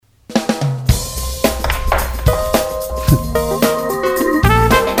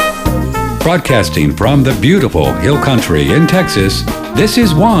Broadcasting from the beautiful Hill Country in Texas, this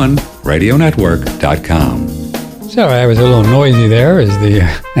is OneRadioNetwork.com. Sorry, I was a little noisy there as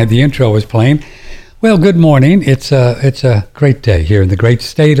the intro was playing. Well, good morning. It's a great day here in the great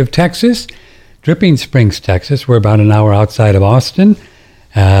state of Texas, Dripping Springs, Texas. We're about an hour outside of Austin,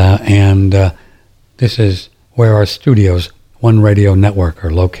 and this is where our studios, One Radio Network,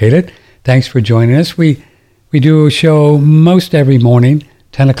 are located. Thanks for joining us. We do a show most every morning,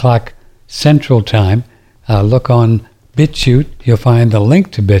 10 o'clock Central Time. Look on BitChute. You'll find the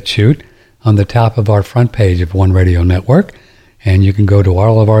link to BitChute on the top of our front page of One Radio Network, and you can go to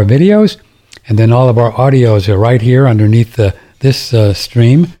all of our videos, and then all of our audios are right here underneath this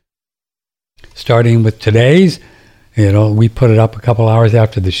stream. Starting with today's, we put it up a couple hours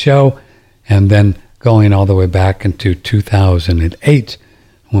after the show, and then going all the way back into 2008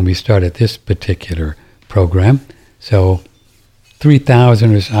 when we started this particular program. So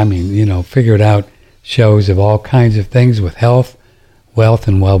 3,000 figured out shows of all kinds of things with health, wealth,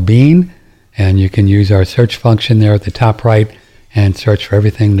 and well-being. And you can use our search function there at the top right and search for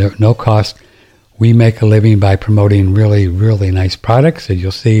everything, no cost. We make a living by promoting really, really nice products that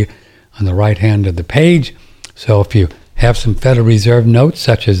you'll see on the right hand of the page. So if you have some Federal Reserve notes,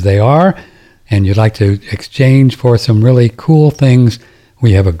 such as they are, and you'd like to exchange for some really cool things,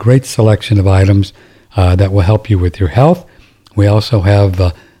 we have a great selection of items that will help you with your health. We also have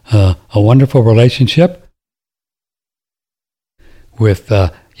a wonderful relationship with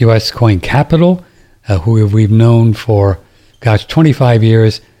U.S. Coin Capital, who we've known for, 25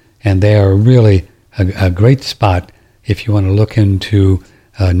 years, and they are really a great spot if you want to look into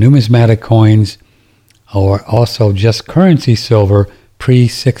numismatic coins or also just currency silver,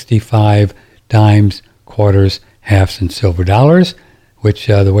 pre-65 dimes, quarters, halves, and silver dollars, which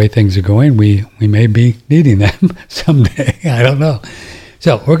the way things are going, we may be needing them someday. I don't know.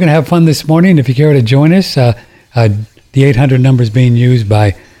 So we're going to have fun this morning. If you care to join us, the 800 number is being used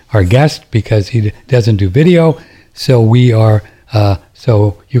by our guest because he doesn't do video. So we are.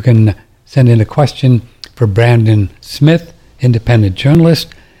 So you can send in a question for Brandon Smith, independent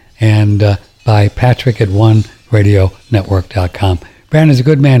journalist, and by Patrick at OneRadioNetwork.com. Brandon's a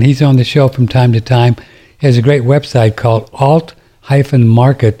good man. He's on the show from time to time. He has a great website called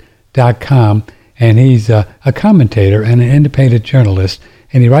alt-market.com, and he's a commentator and an independent journalist,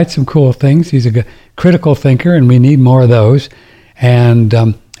 and he writes some cool things. He's a critical thinker, and we need more of those. And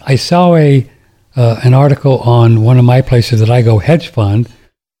I saw an article on one of my places that I go,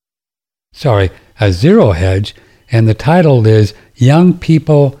 a Zero Hedge, and the title is Young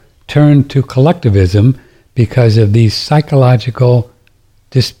People Turn to Collectivism Because of These Psychological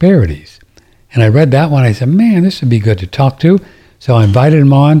Disparities. And I read that one. I said, man, this would be good to talk to. So I invited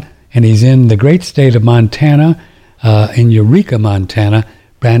him on, and he's in the great state of Montana, in Eureka, Montana.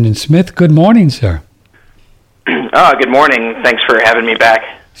 Brandon Smith, good morning, sir. Good morning. Thanks for having me back.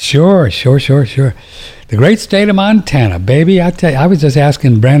 Sure. The great state of Montana, baby. I tell you, I was just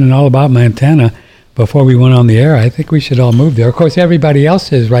asking Brandon all about Montana before we went on the air. I think we should all move there. Of course, everybody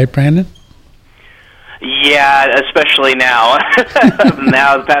else is, right, Brandon? Yeah, especially now.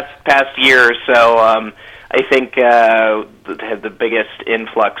 Now, past year or so, I think had the biggest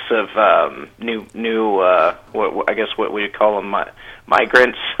influx of new what we call them,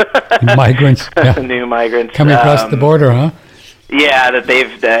 migrants. Migrants, yeah. New migrants coming across the border, huh? Yeah,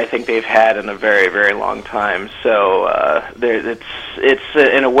 I think they've had in a very, very long time. So it's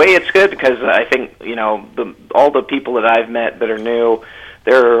in a way it's good because I think all the people that I've met that are new,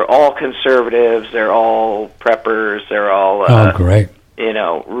 they're all conservatives, they're all preppers, they're all great.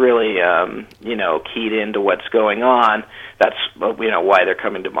 Really keyed into what's going on. That's why they're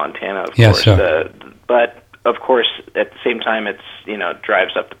coming to Montana, of course. Sure. But of course, at the same time, it's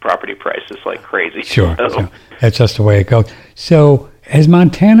drives up the property prices like crazy. Sure. So that's just the way it goes. So has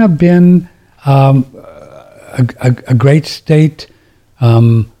Montana been a great state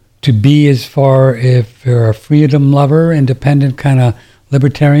to be as far if you're a freedom lover, independent kind of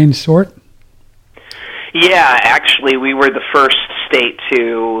libertarian sort? Yeah, actually, we were the first state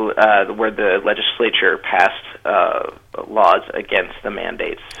to where the legislature passed laws against the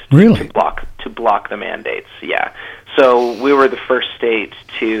mandates. Really? To block the mandates. Yeah. So we were the first state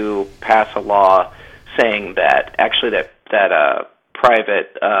to pass a law saying that that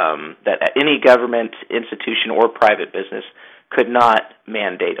any government institution or private business could not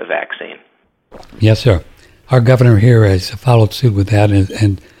mandate a vaccine. Yes, sir. Our governor here has followed suit with that,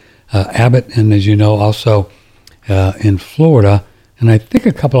 and Abbott, and as you know, also in Florida, and I think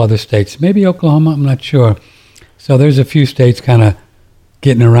a couple other states, maybe Oklahoma, I'm not sure. So there's a few states kind of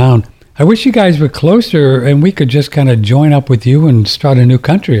getting around. I wish you guys were closer and we could just kind of join up with you and start a new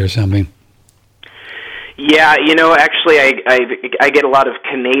country or something. Yeah, actually, I get a lot of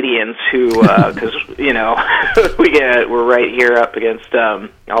Canadians who, because we're right here up against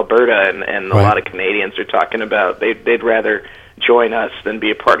Alberta, and a Right. lot of Canadians are talking about they'd rather join us than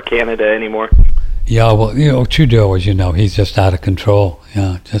be a part of Canada anymore. Yeah, well, Trudeau, as you know, he's just out of control.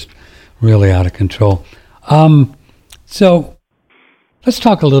 Yeah, just really out of control. So let's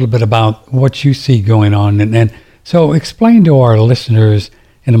talk a little bit about what you see going on. And so explain to our listeners,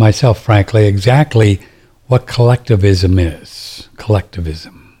 and to myself, frankly, exactly what collectivism is.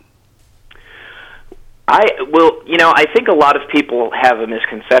 Collectivism. I think a lot of people have a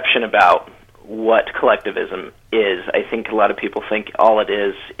misconception about what collectivism is. I think a lot of people think all it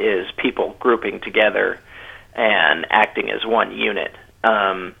is people grouping together and acting as one unit.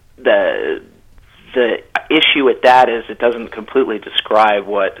 The issue with that is it doesn't completely describe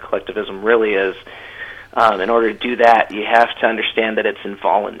what collectivism really is. In order to do that, you have to understand that it's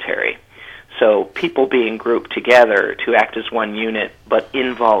involuntary. So people being grouped together to act as one unit, but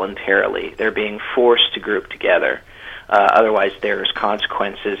involuntarily. They're being forced to group together. Otherwise, there's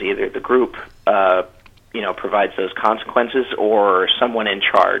consequences. Either the group, provides those consequences, or someone in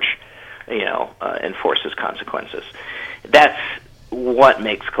charge, enforces consequences. That's what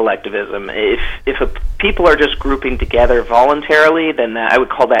makes collectivism. If people are just grouping together voluntarily, then I would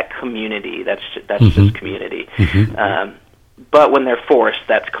call that community. That's just community. But when they're forced,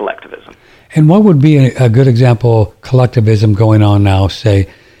 that's collectivism. And what would be a good example of collectivism going on now, say,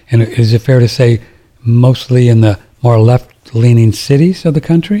 and is it fair to say mostly in the more left-leaning cities of the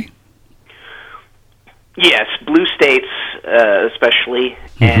country? Yes, blue states especially,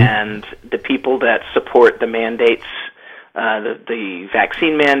 and the people that support the mandates, the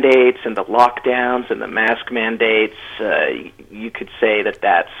vaccine mandates and the lockdowns and the mask mandates, you could say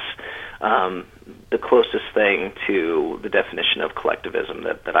that's the closest thing to the definition of collectivism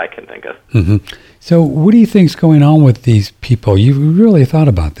that I can think of. So what do you think's going on with these people? You really thought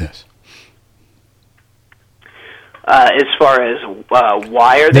about this? As far as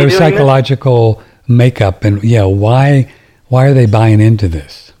why are they Their doing psychological makeup, and why are they buying into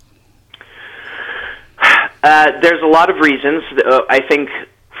this? There's a lot of reasons. I think,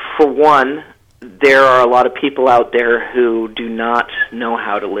 for one, there are a lot of people out there who do not know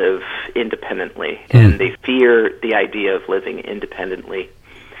how to live independently, and they fear the idea of living independently.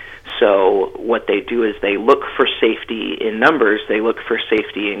 So what they do is they look for safety in numbers, they look for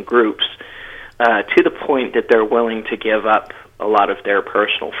safety in groups, to the point that they're willing to give up a lot of their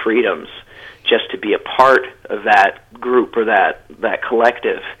personal freedoms just to be a part of that group or that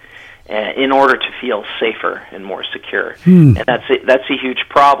collective, in order to feel safer and more secure. And that's a huge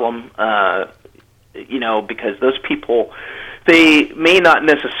problem, because those people, they may not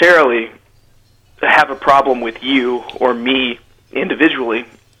necessarily have a problem with you or me individually,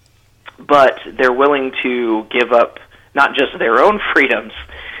 but they're willing to give up not just their own freedoms,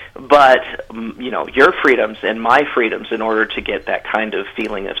 but your freedoms and my freedoms in order to get that kind of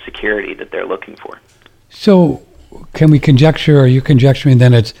feeling of security that they're looking for. So can we conjecture, or are you conjecturing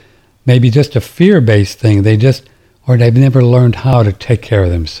then it's maybe just a fear-based thing? They've never learned how to take care of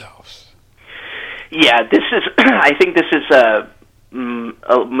themselves. Yeah, I think this is a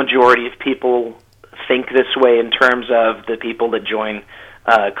majority of people think this way in terms of the people that join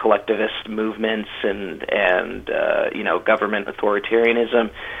collectivist movements and government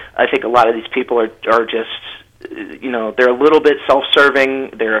authoritarianism. I think a lot of these people are just, they're a little bit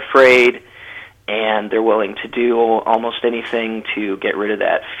self-serving, they're afraid, and they're willing to do almost anything to get rid of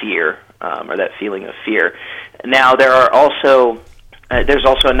that fear, or that feeling of fear. Now, there's also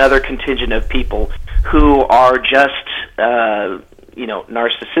another contingent of people who are just,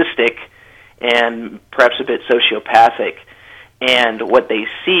 narcissistic and perhaps a bit sociopathic, and what they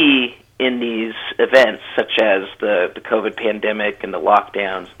see in these events, such as the COVID pandemic and the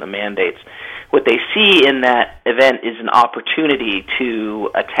lockdowns and the mandates, what they see in that event is an opportunity to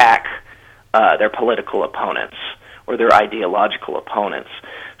attack their political opponents or their ideological opponents.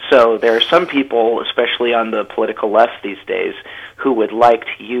 So there are some people, especially on the political left these days, who would like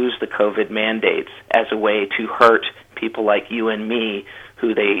to use the COVID mandates as a way to hurt people like you and me,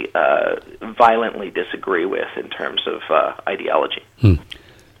 who they violently disagree with in terms of ideology.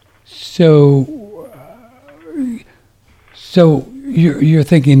 So you're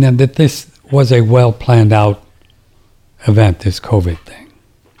thinking then that this was a well planned out event, this COVID thing?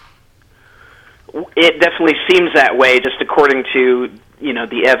 It definitely seems that way, just according to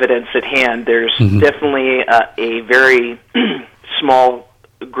the evidence at hand. There's definitely a very small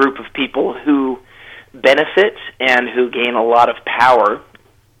group of people who benefit and who gain a lot of power.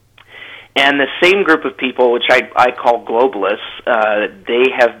 And the same group of people, which I call globalists,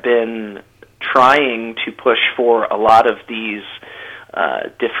 they have been trying to push for a lot of these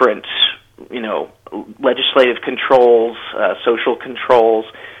different, legislative controls, social controls,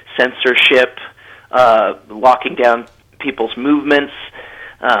 censorship, locking down people's movements,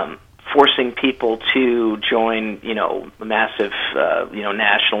 forcing people to join, massive,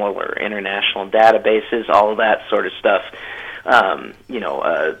 national or international databases, all of that sort of stuff.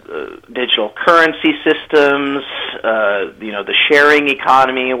 Digital currency systems, the sharing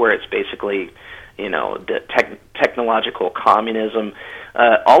economy, where it's basically, the technological communism.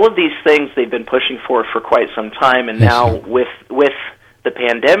 All of these things they've been pushing for quite some time, and now with the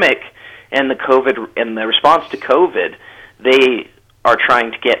pandemic and the COVID and the response to COVID, they are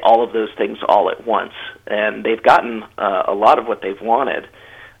trying to get all of those things all at once, and they've gotten a lot of what they've wanted,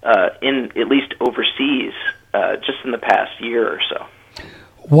 in at least overseas, just in the past year or so.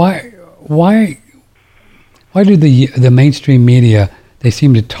 Why do the mainstream media, they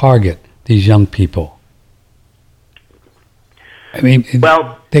seem to target these young people? I mean,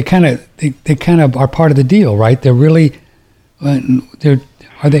 well, they kind of are part of the deal, right? They're really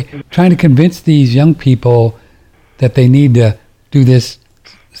are they trying to convince these young people that they need to do these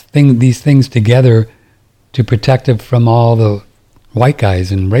things together to protect them from all the white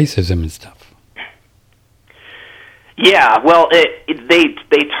guys and racism and stuff? Yeah, well, they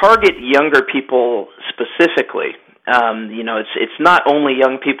target younger people specifically. It's not only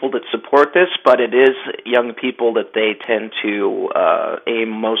young people that support this, but it is young people that they tend to aim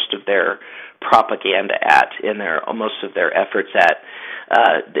most of their propaganda at, in most of their efforts at.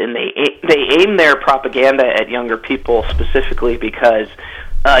 And they aim their propaganda at younger people specifically because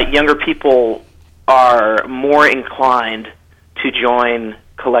younger people are more inclined to join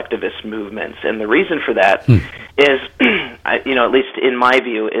collectivist movements, and the reason for that is, at least in my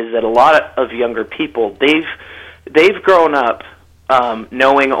view, is that a lot of younger people, they've grown up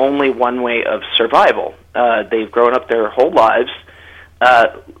knowing only one way of survival. They've grown up their whole lives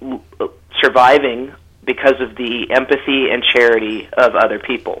surviving because of the empathy and charity of other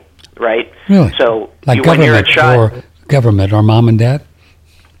people, right? Really? So like when you're a child, or government or mom and dad?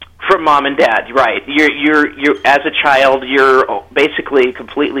 From mom and dad, right? You're as a child, you're basically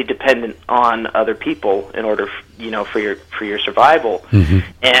completely dependent on other people in order, for your survival. Mm-hmm.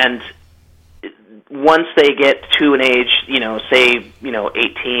 And once they get to an age, say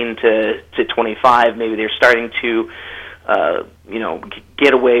 18 to 25, maybe they're starting to,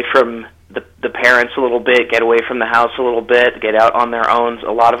 get away from the parents a little bit, get away from the house a little bit, get out on their own.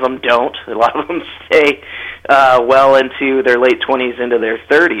 A lot of them don't. A lot of them stay well into their late 20s, into their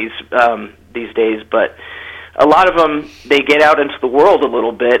 30s these days. But a lot of them, they get out into the world a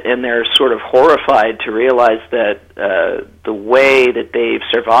little bit, and they're sort of horrified to realize that the way that they've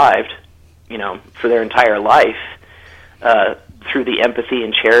survived, for their entire life, through the empathy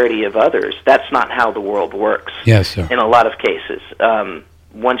and charity of others, that's not how the world works. Yes, sir. In a lot of cases.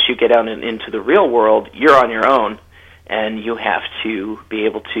 Once you get out into the real world, you're on your own, and you have to be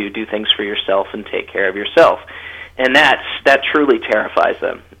able to do things for yourself and take care of yourself. And that truly terrifies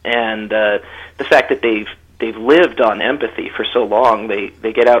them. And the fact that they've lived on empathy for so long,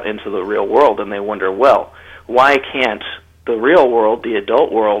 they get out into the real world and they wonder, well, why can't the real world, the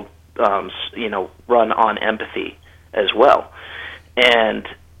adult world, run on empathy as well? And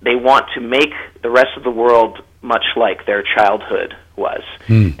they want to make the rest of the world much like their childhood was,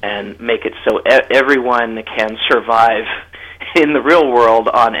 and make it so everyone can survive in the real world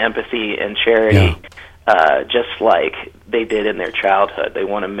on empathy and charity, just like they did in their childhood. They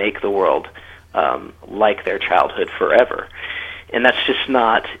want to make the world like their childhood forever. And that's just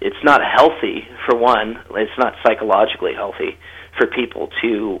it's not healthy, for one. It's not psychologically healthy for people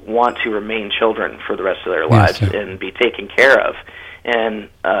to want to remain children for the rest of their lives and be taken care of. And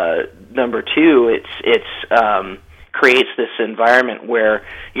number two, it's creates this environment where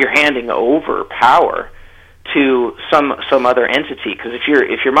you're handing over power to some other entity. Because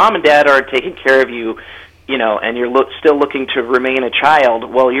if your mom and dad are taking care of you, and you're still looking to remain a child,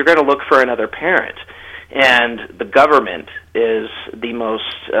 well, you're going to look for another parent. And the government is the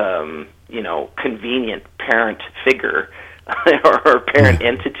most convenient parent figure or parent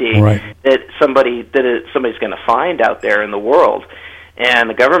entity that somebody's going to find out there in the world. And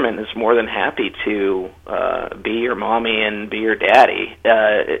the government is more than happy to be your mommy and be your daddy,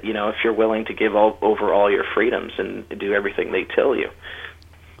 if you're willing to give over all your freedoms and do everything they tell you.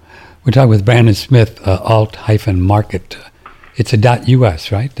 We're talking with Brandon Smith, alt-market. It's a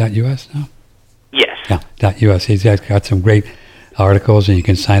 .us, right? .us now? Yes. Yeah, .us. He's got some great articles, and you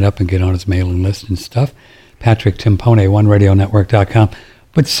can sign up and get on his mailing list and stuff. Patrick Timpone, OneRadioNetwork.com.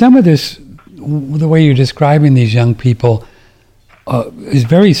 But some of this, the way you're describing these young people, is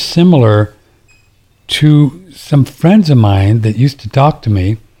very similar to some friends of mine that used to talk to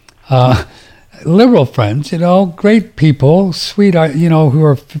me, liberal friends, great people, sweet, who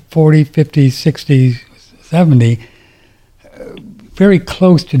are 40, 50, 60, 70, very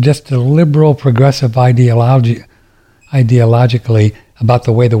close to just a liberal, progressive ideologically about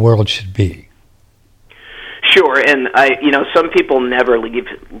the way the world should be. Sure, and some people never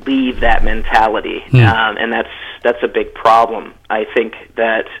leave that mentality, and that's a big problem. I think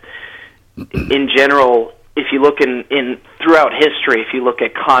that in general, if you look in throughout history, if you look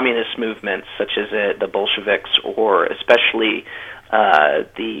at communist movements such as the Bolsheviks, or especially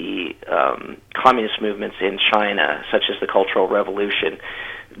the communist movements in China, such as the Cultural Revolution,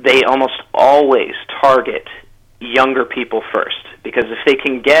 they almost always target younger people first, because if they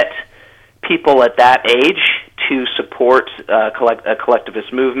can get people at that age to support a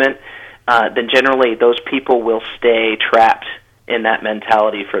collectivist movement, then generally those people will stay trapped in that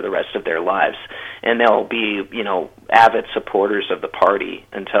mentality for the rest of their lives, and they'll be, avid supporters of the party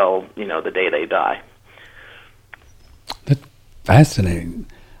until, the day they die. That's fascinating.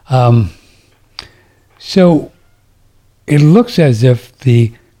 So it looks as if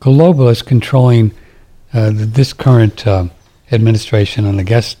the globalists controlling this current administration, and I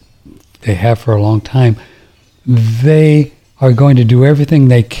guess they have for a long time, they are going to do everything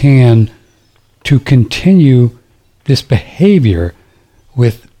they can to continue this behavior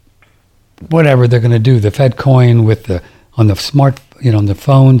with whatever they're going to do. The Fed coin with on the smart, on the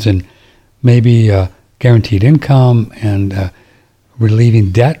phones, and maybe guaranteed income and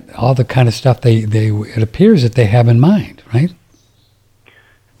relieving debt, all the kind of stuff it appears that they have in mind, right?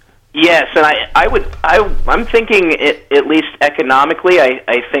 Yes, and I'm thinking at least economically,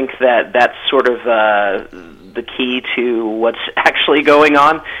 I think that's sort of the key to what's actually going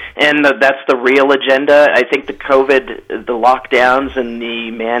on, and that's the real agenda. I think the COVID, the lockdowns and the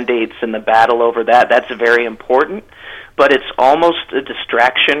mandates and the battle over that's very important, but it's almost a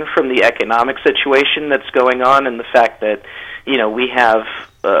distraction from the economic situation that's going on, and the fact that, we have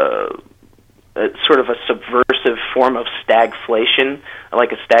sort of a subversive form of stagflation,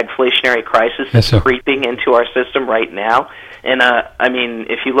 like a stagflationary crisis that's creeping into our system right now. And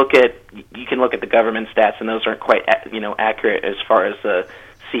if you can look at the government stats, and those aren't quite accurate as far as the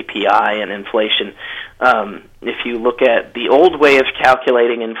CPI and inflation. If you look at the old way of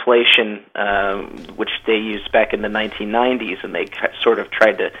calculating inflation, which they used back in the 1990s, and they've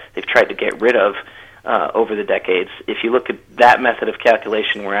tried to get rid of over the decades. If you look at that method of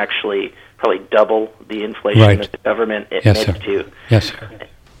calculation, we're actually probably double the inflation that the government admits to. Yes, sir.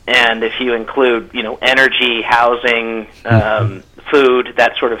 And if you include, energy, housing, food,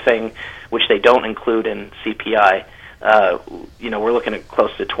 that sort of thing, which they don't include in CPI, we're looking at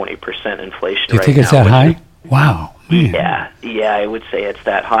close to 20% inflation right now. Do you think it's that high? Wow. Man. Yeah, I would say it's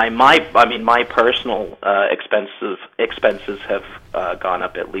that high. My personal expenses have gone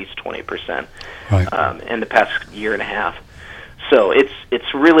up at least 20% in the past year and a half. So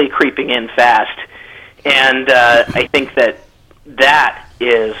it's really creeping in fast, and I think that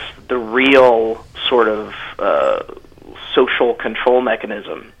is the real sort of social control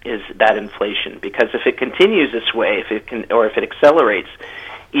mechanism, is that inflation. Because if it continues this way, if it accelerates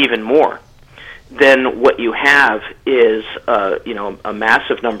even more, then what you have is a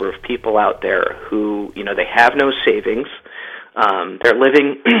massive number of people out there who they have no savings, they're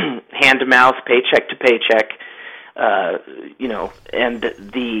living hand to mouth, paycheck to paycheck, and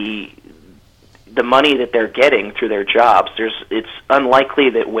the money that they're getting through their jobs, it's unlikely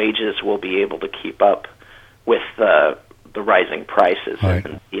that wages will be able to keep up with the rising prices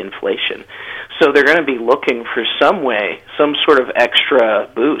and the inflation. So they're going to be looking for some sort of extra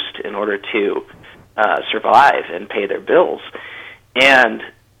boost in order to survive and pay their bills. And,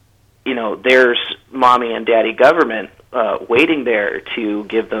 there's mommy and daddy government waiting there to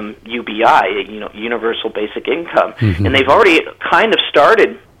give them UBI, universal basic income. Mm-hmm. And they've already kind of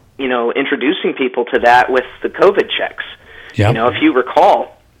started, introducing people to that with the COVID checks. Yep. If you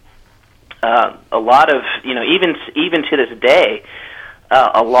recall, a lot of, even to this day,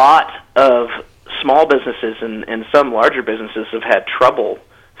 a lot of small businesses and some larger businesses have had trouble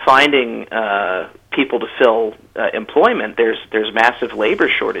finding people to fill employment. There's massive labor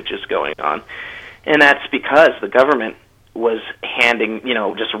shortages going on, and that's because the government was handing,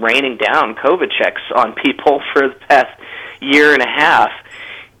 just raining down COVID checks on people for the past year and a half,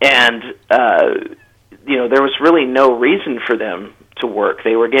 and there was really no reason for them to work.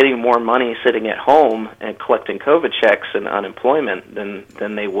 They were getting more money sitting at home and collecting COVID checks and unemployment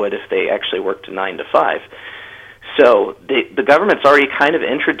than they would if they actually worked a 9 to 5. So the government's already kind of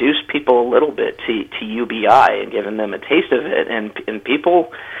introduced people a little bit to UBI and given them a taste of it, and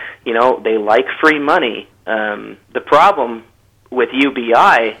people, they like free money. The problem with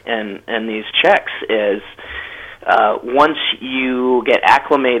UBI and these checks is once you get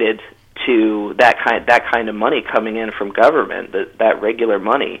acclimated to that kind of money coming in from government, that regular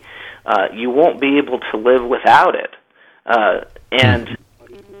money, you won't be able to live without it. And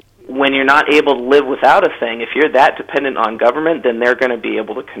when you're not able to live without a thing, if you're that dependent on government, then they're going to be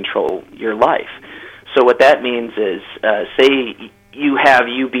able to control your life. So what that means is, say you have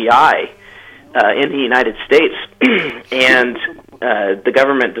UBI in the United States, and the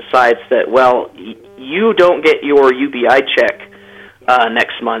government decides that, well, you don't get your UBI check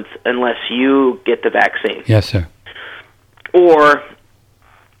next month unless you get the vaccine. Yes, sir. Or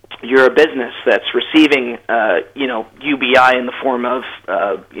you're a business that's receiving, UBI in the form of,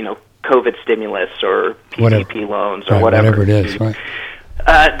 COVID stimulus or PPP loans or whatever it is, right?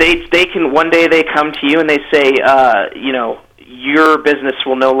 They can one day they come to you and they say, your business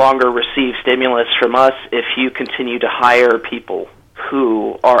will no longer receive stimulus from us if you continue to hire people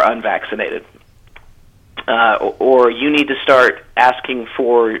who are unvaccinated. Or you need to start asking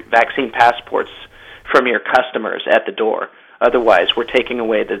for vaccine passports from your customers at the door. Otherwise, we're taking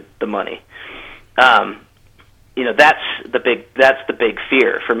away the money. That's the big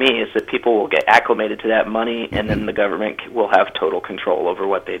fear for me, is that people will get acclimated to that money, and then the government will have total control over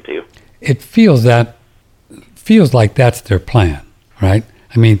what they do. It feels like that's their plan, right?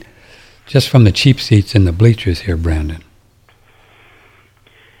 I mean, just from the cheap seats in the bleachers here, Brandon.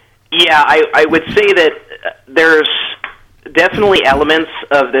 Yeah, I would say that there's definitely elements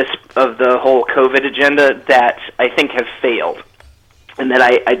of the whole COVID agenda that I think have failed, and that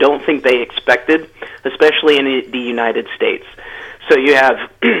I don't think they expected, especially in the United States. So you have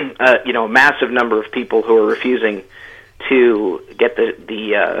a massive number of people who are refusing to get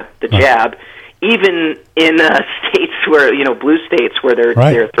the jab, even in states where blue states where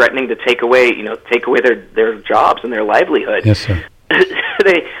they're threatening to take away their jobs and their livelihood. Yes, sir.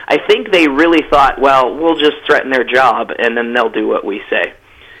 I think they really thought, well, we'll just threaten their job and then they'll do what we say.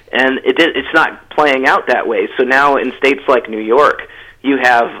 And it's not playing out that way. So now in states like New York, you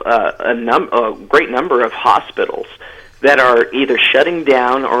have a great number of hospitals that are either shutting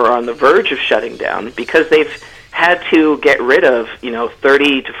down or on the verge of shutting down because they've had to get rid of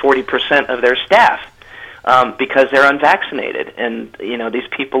 30 to 40% of their staff because they're unvaccinated. And these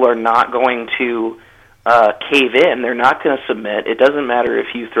people are not going to cave in. They're not going to submit. It doesn't matter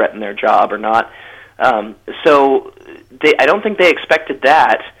if you threaten their job or not. So I don't think they expected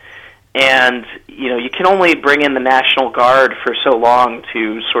that. And, you can only bring in the National Guard for so long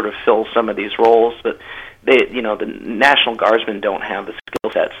to sort of fill some of these roles, but the National Guardsmen don't have the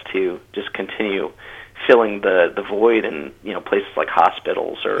skill sets to just continue filling the void in, places like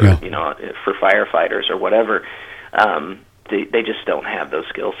hospitals or, for firefighters or whatever. They just don't have those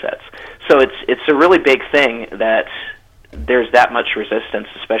skill sets. So it's a really big thing that there's that much resistance,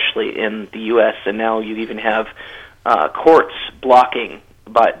 especially in the U.S., and now you even have courts blocking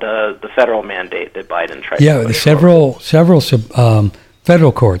the federal mandate that Biden tried to push several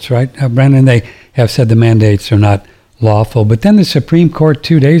federal courts, right, Brandon? They have said the mandates are not lawful. But then the Supreme Court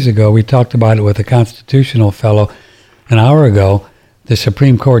 2 days ago, we talked about it with a constitutional fellow an hour ago, the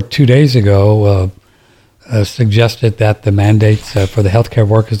Supreme Court 2 days ago suggested that the mandates for the healthcare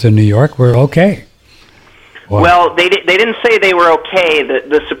workers in New York were okay. Well, they didn't say they were okay.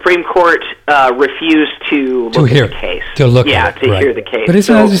 The Supreme Court refused to look at the case. To look at it, hear the case. But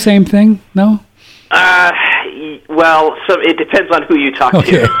isn't that the same thing? No? Well, so it depends on who you talk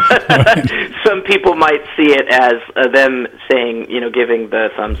to. Right. Some people might see it as them saying, giving the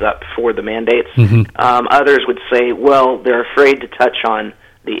thumbs up for the mandates. Mm-hmm. Others would say, well, they're afraid to touch on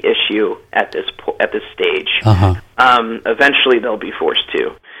the issue at this stage. Uh-huh. Eventually, they'll be forced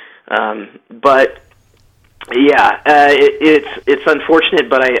to. But yeah, it's unfortunate.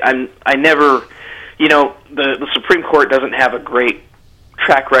 But I never, the Supreme Court doesn't have a great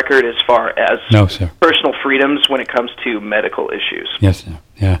track record as far as personal freedoms when it comes to medical issues. Yes, sir.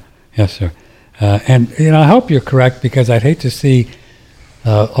 Yeah, yes, sir. And I hope you're correct, because I'd hate to see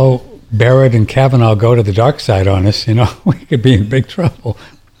Barrett and Kavanaugh go to the dark side on us. We could be in big trouble.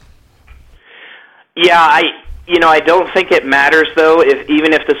 Yeah, I don't think it matters though.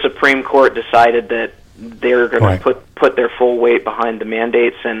 Even if the Supreme Court decided that they're going to put their full weight behind the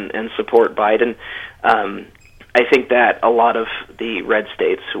mandates and support Biden. I think that a lot of the red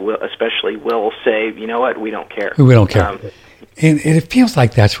states will say, you know what, we don't care. We don't care. And it feels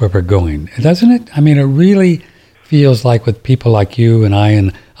like that's where we're going, doesn't it? I mean, it really feels like with people like you and I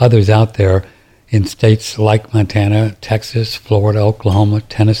and others out there, in states like Montana, Texas, Florida, Oklahoma,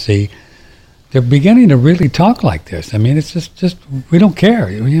 Tennessee. They're beginning to really talk like this. I mean, it's just we don't care.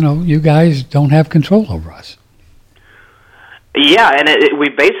 You guys don't have control over us. Yeah, and we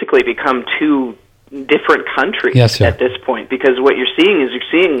basically become two different countries at this point, because what you're seeing is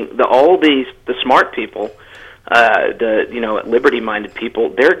all the smart people, liberty-minded people.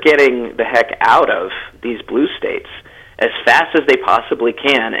 They're getting the heck out of these blue states as fast as they possibly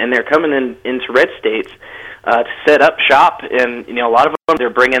can, and they're coming into red states to set up shop. And a lot of them, they're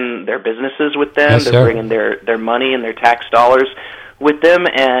bringing their businesses with them. Yes, they're bringing their money and their tax dollars with them,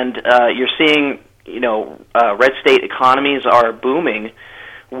 and you're seeing red state economies are booming,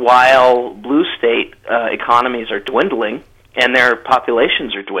 while blue state economies are dwindling, and their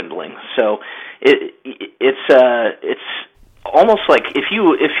populations are dwindling. So it's almost like if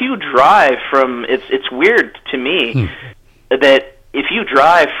you drive from it's weird to me that if you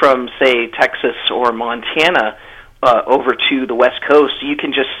drive from, say, Texas or Montana over to the West Coast, you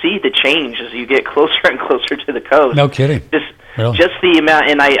can just see the change as you get closer and closer to the coast. No kidding. Just the amount,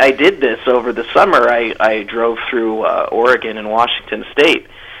 and I did this over the summer. I drove through Oregon and Washington State,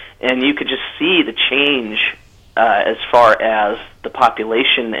 and you could just see the change as far as the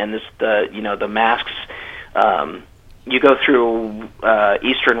population and the masks. You go through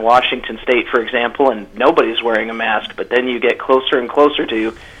eastern Washington State, for example, and nobody's wearing a mask, but then you get closer and closer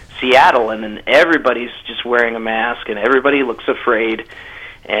to Seattle, and then everybody's just wearing a mask, and everybody looks afraid.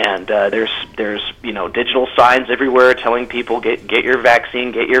 And there's digital signs everywhere telling people get your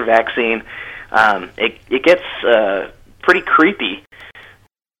vaccine, get your vaccine. It gets pretty creepy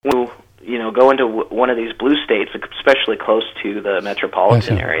when you go into one of these blue states, especially close to the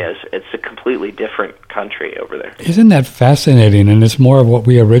metropolitan areas. It's a completely different country over there. Isn't that fascinating? And it's more of what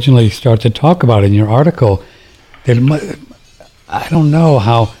we originally started to talk about in your article. I don't know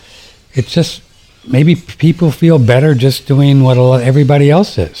how it's just. Maybe people feel better just doing what everybody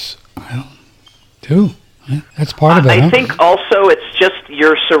else is. That's part of it. I think also it's just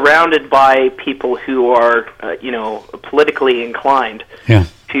you're surrounded by people who are, politically inclined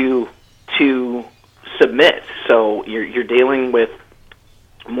to submit. So you're dealing with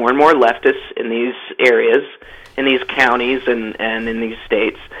more and more leftists in these areas, in these counties, and in these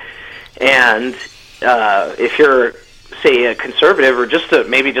states. And if you're, say, a conservative or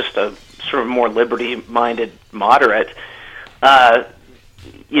maybe just a sort of more liberty-minded moderate,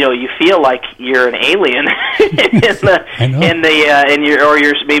 you feel like you're an alien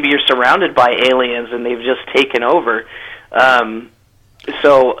you're surrounded by aliens and they've just taken over. I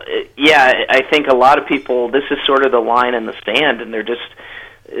think a lot of people, this is sort of the line in the sand, and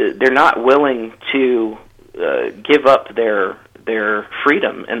they're not willing to give up their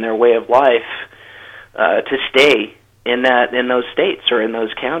freedom and their way of life to stay in those states or in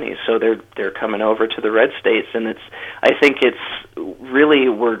those counties. So they're coming over to the red states, and I think it's really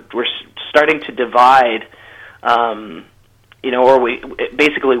we're starting to divide, or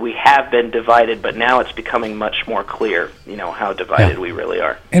we have been divided, but now it's becoming much more clear, how divided we really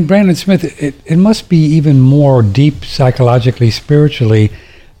are. And Brandon Smith, it must be even more deep psychologically, spiritually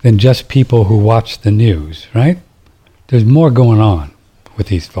than just people who watch the news, right? There's more going on with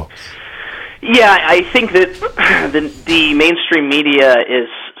these folks. Yeah, I think that the mainstream media is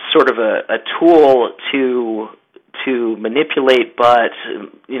sort of a tool to manipulate, but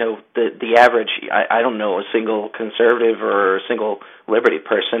the average, I don't know a single conservative or a single liberty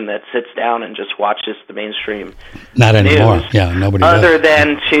person that sits down and just watches the mainstream Not news, anymore. Yeah, nobody other does.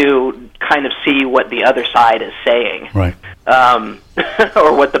 than to kind of see what the other side is saying, right?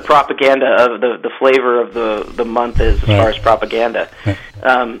 Or what the propaganda of the flavor of the month is as far as propaganda.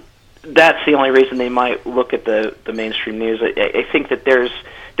 Right. That's the only reason they might look at the mainstream news. I think that there's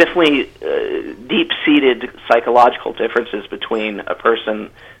definitely deep-seated psychological differences between a person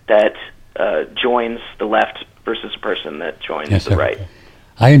that joins the left versus a person that joins the right.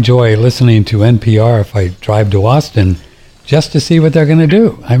 I enjoy listening to NPR if I drive to Austin just to see what they're going to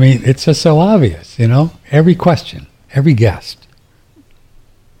do. I mean, it's just so obvious, every question, every guest.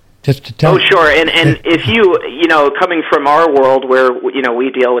 Just to tell. Oh, sure. And if coming from our world where, we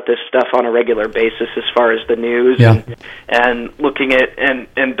deal with this stuff on a regular basis as far as the news and looking at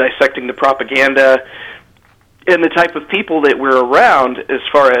and dissecting the propaganda and the type of people that we're around as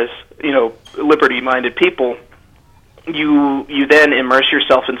far as, liberty-minded people, you then immerse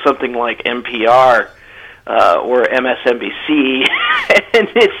yourself in something like NPR or MSNBC,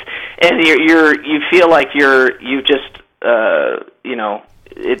 and you feel like you just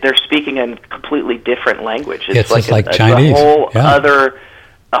they're speaking in completely different language. It's like Chinese.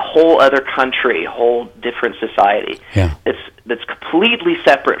 A whole other country, a whole different society. Yeah. That's completely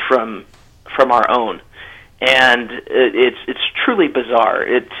separate from from our own. And it's truly bizarre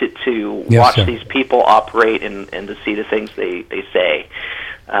to Yes, watch sir. these people operate and to see the things they say.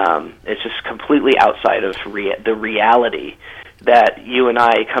 It's just completely outside of the reality that you and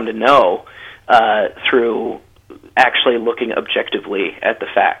I come to know through actually looking objectively at the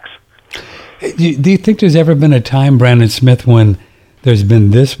facts. Do you think there's ever been a time, Brandon Smith, when there's been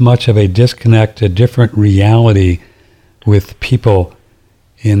this much of a disconnect, a different reality with people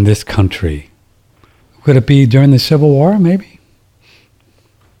in this country? Could it be during the Civil War, maybe?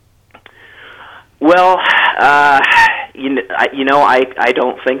 Well, I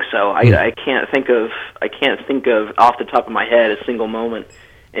don't think so. I can't think of off the top of my head a single moment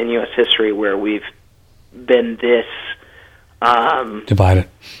in U.S. history where we've been this Divided.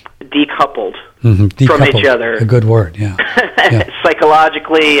 decoupled Decoupled. from each other. A good word, yeah.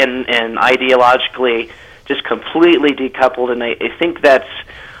 Psychologically and ideologically, just completely decoupled. And I think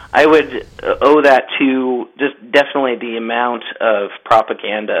I would owe that to just definitely the amount of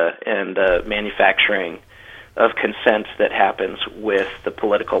propaganda and manufacturing of consent that happens with the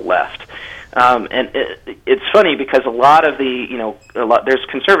political left. And it's funny because a lot of there's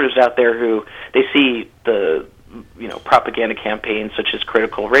conservatives out there who they see the propaganda campaigns such as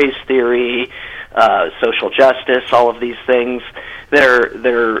critical race theory, social justice, all of these things that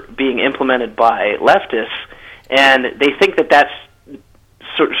are being implemented by leftists, and they think that that's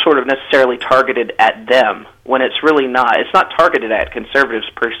sort of necessarily targeted at them, when it's really not. It's not targeted at conservatives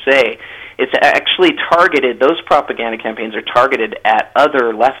per se. It's actually targeted, those propaganda campaigns are targeted at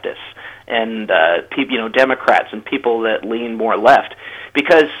other leftists and Democrats and people that lean more left,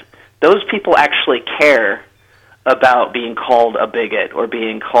 because those people actually care about being called a bigot or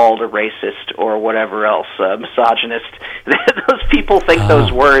being called a racist or whatever else, misogynist. Those people think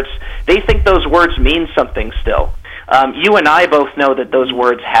those words mean something still. You and I both know that those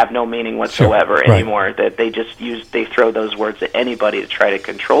words have no meaning whatsoever anymore, that they throw those words at anybody to try to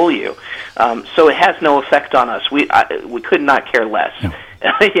control you. So it has no effect on us. We could not care less. No.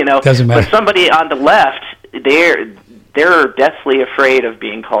 Doesn't matter. But somebody on the left, they're deathly afraid of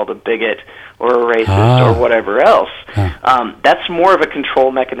being called a bigot or a racist or whatever else. That's more of a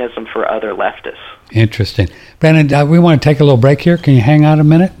control mechanism for other leftists. Interesting. Brandon, we want to take a little break here. Can you hang out a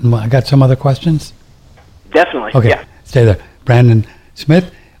minute? I got some other questions. Definitely. Okay, yeah. Stay there. Brandon Smith,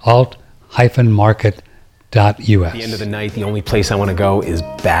 alt-market.us. At the end of the night, the only place I want to go is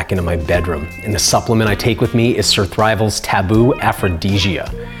back into my bedroom. And the supplement I take with me is Surthrival's Taboo Aphrodisia.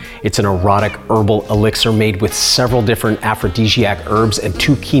 It's an erotic herbal elixir made with several different aphrodisiac herbs and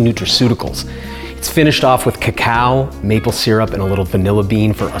 2 key nutraceuticals. It's finished off with cacao, maple syrup, and a little vanilla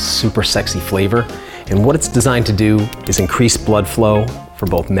bean for a super sexy flavor. And what it's designed to do is increase blood flow for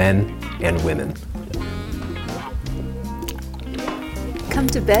both men and women. Come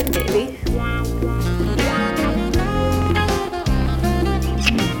to bed, baby.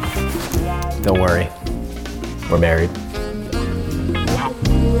 Don't worry, we're married.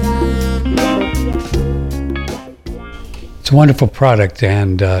 It's a wonderful product,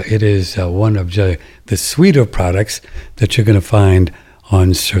 and it is one of the suite of products that you're going to find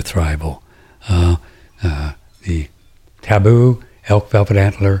on Surthrival. The Taboo, Elk Velvet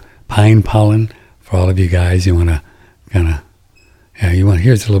Antler, Pine Pollen, for all of you guys, you want to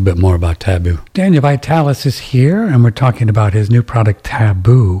here's a little bit more about Taboo. Daniel Vitalis is here, and we're talking about his new product,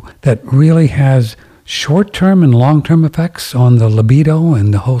 Taboo, that really has short-term and long-term effects on the libido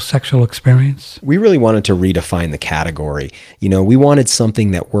and the whole sexual experience. We really wanted to redefine the category. We wanted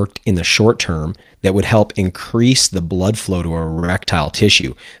something that worked in the short term that would help increase the blood flow to erectile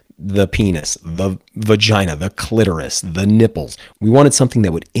tissue. The penis, the vagina, the clitoris, the nipples. We wanted something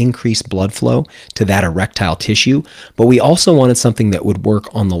that would increase blood flow to that erectile tissue, but we also wanted something that would work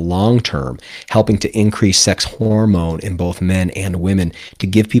on the long term, helping to increase sex hormone in both men and women to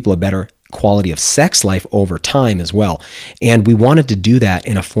give people a better quality of sex life over time as well. And we wanted to do that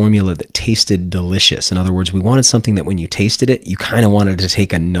in a formula that tasted delicious. In other words, we wanted something that when you tasted it, you kind of wanted to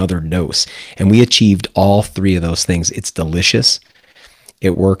take another dose. And we achieved all 3 of those things. It's delicious,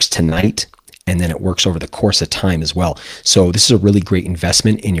 it works tonight, and then it works over the course of time as well. So this is a really great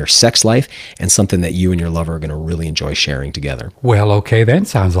investment in your sex life and something that you and your lover are going to really enjoy sharing together. Well, okay then.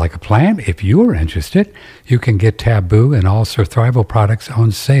 Sounds like a plan. If you are interested, you can get Taboo and all Surthrival products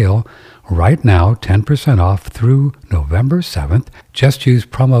on sale right now, 10% off through November 7th. Just use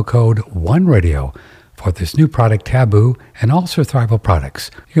promo code ONERADIO for this new product, Taboo, and all Surthrival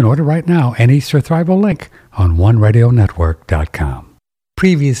products. You can order right now any Surthrival link on OneRadioNetwork.com.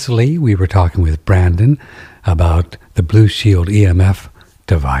 Previously, we were talking with Brandon about the Blue Shield EMF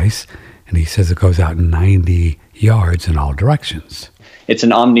device, and he says it goes out 90 yards in all directions. it's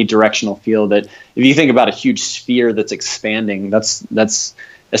an omnidirectional field that if you think about a huge sphere that's expanding, that's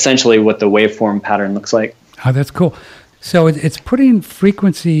essentially what the waveform pattern looks like. Oh, that's cool. So it's putting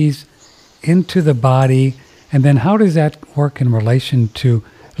frequencies into the body, and then how does that work in relation to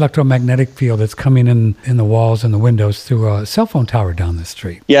electromagnetic field that's coming in the walls and the windows through a cell phone tower down the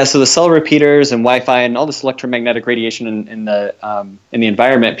street? Yeah, so the cell repeaters and Wi-Fi and all this electromagnetic radiation in the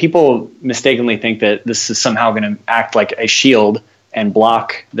environment, people mistakenly think that this is somehow going to act like a shield and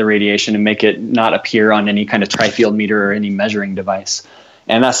block the radiation and make it not appear on any kind of tri-field meter or any measuring device.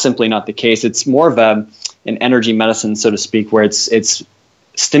 And that's simply not the case. It's more of an energy medicine, so to speak, where it's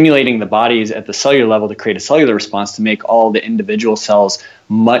stimulating the bodies at the cellular level to create a cellular response to make all the individual cells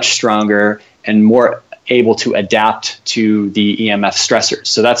much stronger and more able to adapt to the EMF stressors.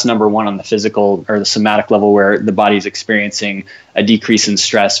 So that's number one on the physical or the somatic level, where the body is experiencing a decrease in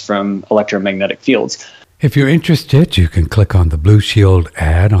stress from electromagnetic fields. If you're interested, you can click on the Blue Shield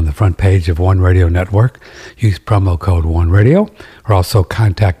ad on the front page of One Radio Network. Use promo code OneRadio, or also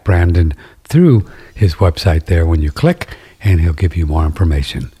contact Brandon through his website there when you click, and he'll give you more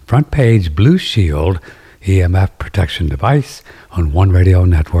information. Front page, Blue Shield EMF protection device on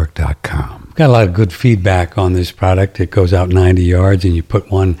OneRadioNetwork.com. Got a lot of good feedback on this product. It goes out 90 yards, and you put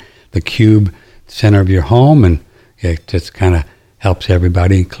the cube center of your home, and it just kind of helps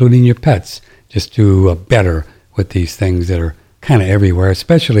everybody, including your pets, just do better with these things that are kind of everywhere,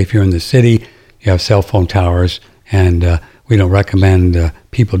 especially if you're in the city. You have cell phone towers, and we don't recommend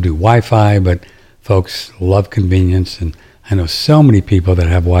people do Wi-Fi, but folks love convenience, and I know so many people that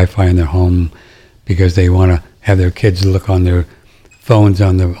have Wi-Fi in their home because they want to have their kids look on their phones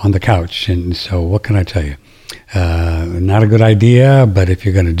on the couch. And so what can I tell you? Not a good idea, but if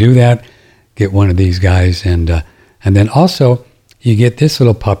you're going to do that, get one of these guys. And then also you get this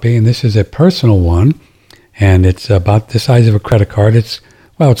little puppy, and this is a personal one, and it's about the size of a credit card. It's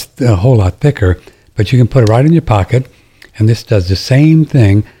a whole lot thicker, but you can put it right in your pocket, and this does the same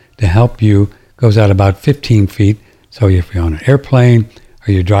thing to help you. Goes out about 15 feet. So if you're on an airplane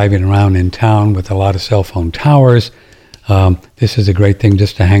or you're driving around in town with a lot of cell phone towers, this is a great thing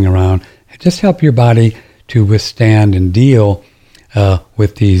just to hang around. Just help your body to withstand and deal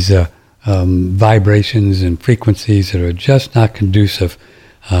with these vibrations and frequencies that are just not conducive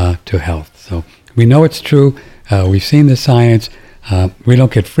to health. So we know it's true. We've seen the science. We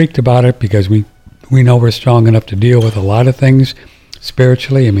don't get freaked about it because we know we're strong enough to deal with a lot of things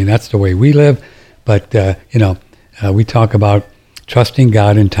spiritually. I mean, that's the way we live. But, we talk about trusting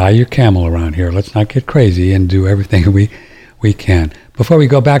God and tie your camel around here. Let's not get crazy and do everything we can. Before we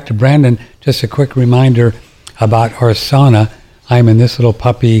go back to Brandon, just a quick reminder about our sauna. I'm in this little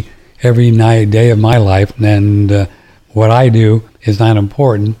puppy every day of my life, and what I do is not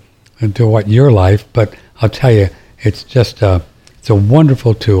important to what your life, but I'll tell you, it's just it's a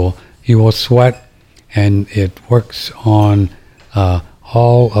wonderful tool. You will sweat, and it works on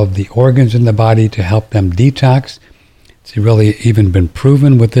all of the organs in the body to help them detox. It's really even been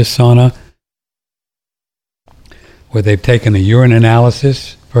proven with this sauna, where they've taken a urine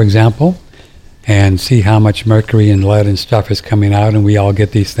analysis, for example, and see how much mercury and lead and stuff is coming out, and we all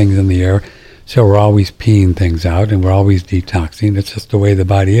get these things in the air. So we're always peeing things out, and we're always detoxing. It's just the way the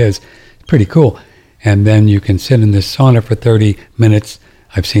body is. It's pretty cool. And then you can sit in this sauna for 30 minutes.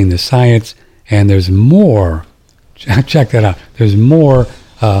 I've seen the science, and there's more. Check that out. There's more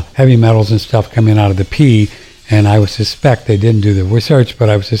heavy metals and stuff coming out of the pee, and I would suspect, they didn't do the research, but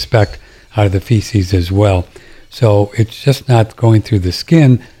I would suspect out of the feces as well. So it's just not going through the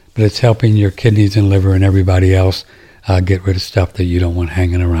skin, but it's helping your kidneys and liver and everybody else get rid of stuff that you don't want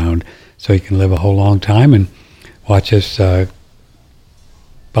hanging around, so you can live a whole long time and watch us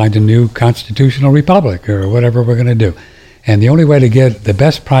find a new constitutional republic or whatever we're going to do. And the only way to get the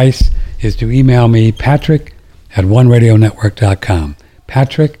best price is to email me, Patrick@OneRadioNetwork.com.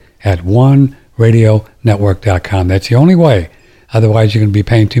 Patrick@OneRadioNetwork.com. That's the only way. Otherwise, you're going to be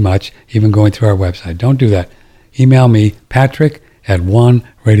paying too much, even going through our website. Don't do that. Email me,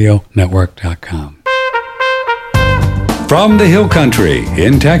 Patrick@OneRadioNetwork.com. From the Hill Country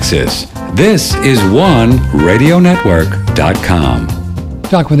in Texas, this is OneRadioNetwork.com.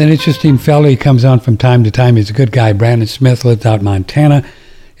 Talk with an interesting fellow. He comes on from time to time. He's a good guy. Brandon Smith lives out in Montana.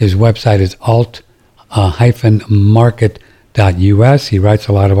 His website is alt-market.us. He writes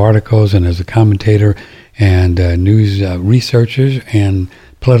a lot of articles and is a commentator and news researcher and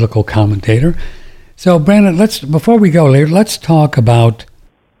political commentator. So, Brandon, before we go later, let's talk about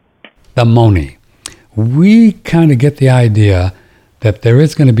the money. We kind of get the idea that there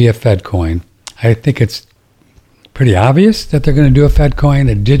is going to be a Fed coin. I think it's pretty obvious that they're going to do a Fed coin,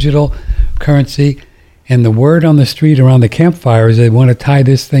 a digital currency. And the word on the street around the campfire is they want to tie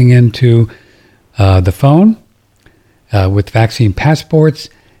this thing into the phone with vaccine passports,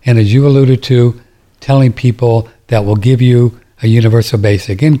 and as you alluded to, telling people that we'll give you a universal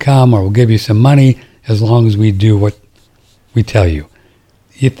basic income or we'll give you some money as long as we do what we tell you.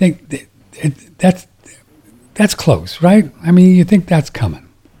 You think that's close, right? I mean, you think that's coming.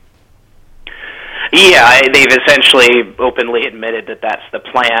 Yeah, they've essentially openly admitted that that's the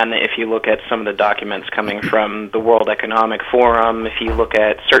plan. If you look at some of the documents coming from the World Economic Forum, if you look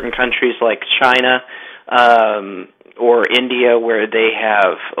at certain countries like China or India, where they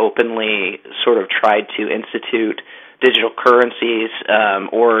have openly sort of tried to institute digital currencies,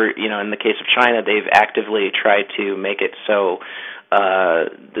 or, in the case of China, they've actively tried to make it so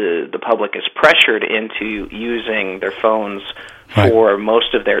the public is pressured into using their phones for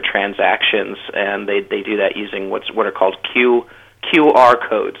most of their transactions, and they do that using what are called QR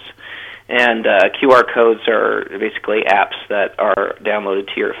codes. And QR codes are basically apps that are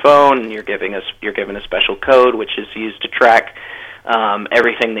downloaded to your phone, and you're given a special code which is used to track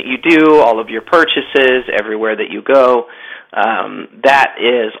everything that you do, all of your purchases, everywhere that you go. That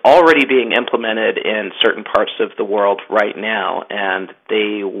is already being implemented in certain parts of the world right now, and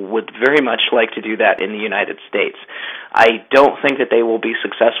they would very much like to do that in the United States. I don't think that they will be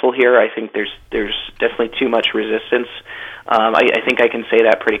successful here. I think there's definitely too much resistance. I think I can say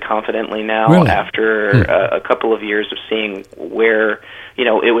that pretty confidently now after a couple of years of seeing where,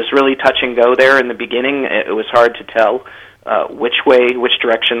 it was really touch and go there in the beginning. It was hard to tell which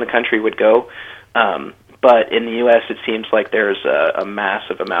direction the country would go. But in the U.S., it seems like there's a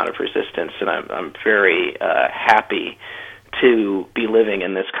massive amount of resistance, and I'm very happy to be living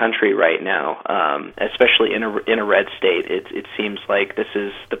in this country right now, especially in a red state. It seems like this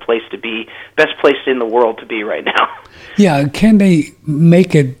is the place to be, best place in the world to be right now. Yeah, can they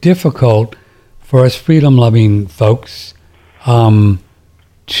make it difficult for us freedom-loving folks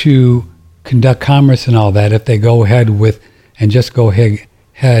to conduct commerce and all that if they go ahead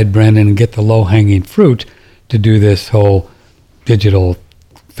Brandon, and get the low-hanging fruit to do this whole digital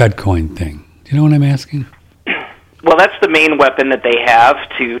FedCoin thing? Do you know what I'm asking? Well, that's the main weapon that they have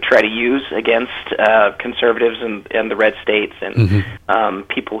to try to use against conservatives and the red states and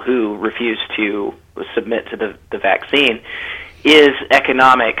people who refuse to submit to the vaccine, is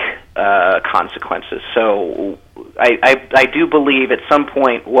economic consequences. So I do believe at some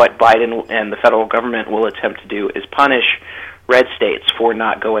point what Biden and the federal government will attempt to do is punish red states for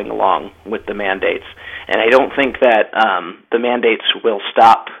not going along with the mandates. And I don't think that the mandates will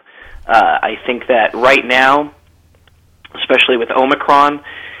stop. I think that right now, especially with Omicron,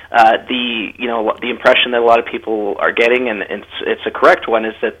 the impression that a lot of people are getting, and it's a correct one,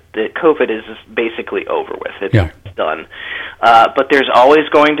 is that the COVID is basically over with. It's done. But there's always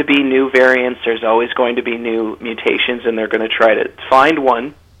going to be new variants. There's always going to be new mutations, and they're going to try to find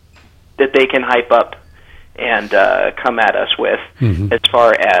one that they can hype up and come at us with as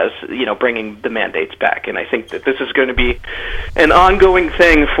far as, bringing the mandates back. And I think that this is going to be an ongoing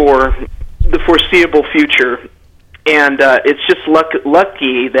thing for the foreseeable future. And it's just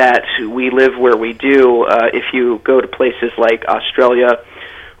lucky that we live where we do. If you go to places like Australia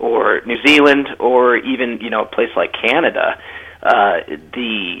or New Zealand or even, a place like Canada,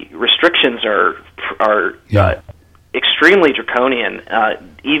 the restrictions are extremely draconian.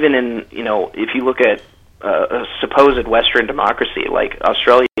 Even in, if you look at a supposed Western democracy like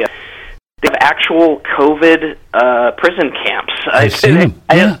Australia, they have actual COVID prison camps. I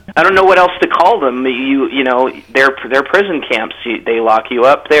don't know what else to call them. They're prison camps. They lock you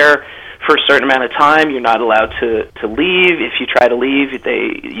up there for a certain amount of time. You're not allowed to leave. If you try to leave,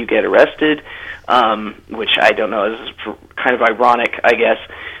 you get arrested, which I don't know is kind of ironic, I guess.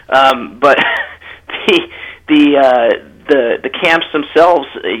 But the camps themselves,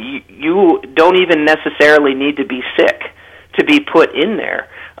 you don't even necessarily need to be sick to be put in there.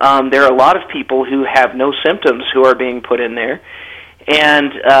 There are a lot of people who have no symptoms who are being put in there,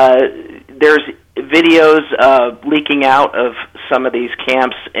 and there's videos leaking out of some of these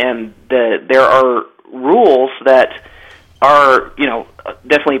camps, and there are rules that are,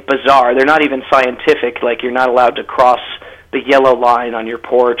 definitely bizarre. They're not even scientific. Like, you're not allowed to cross the yellow line on your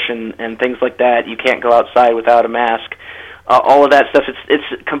porch and things like that. You can't go outside without a mask. All of that stuff,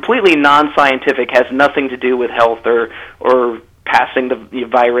 it's completely non-scientific, has nothing to do with health or passing the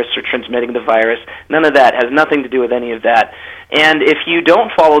virus or transmitting the virus. None of that, has nothing to do with any of that. And if you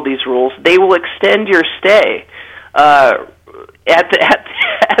don't follow these rules, they will extend your stay at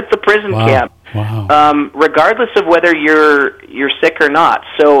the prison camp, regardless of whether you're sick or not.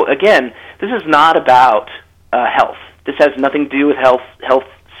 So again, this is not about health. This has nothing to do with health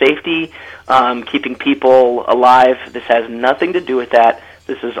safety, keeping people alive. This has nothing to do with that.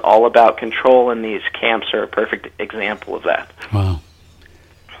 This is all about control, and these camps are a perfect example of that. Wow.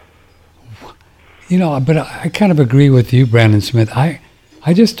 But I kind of agree with you, Brandon Smith. I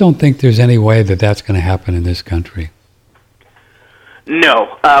just don't think there's any way that that's going to happen in this country.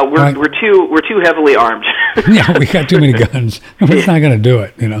 No, we're too heavily armed. Yeah, we got too many guns. It's not going to do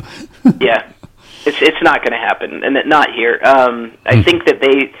it, Yeah, it's not going to happen, and not here. I think that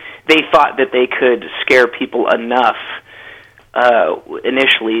they thought that they could scare people enough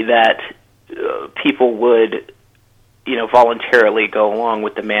initially that people would, voluntarily go along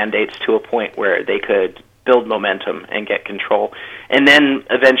with the mandates to a point where they could build momentum and get control, and then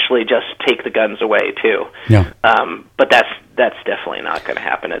eventually just take the guns away too. Yeah. But that's definitely not going to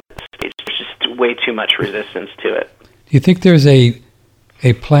happen at this stage. There's just way too much resistance to it. Do you think there's a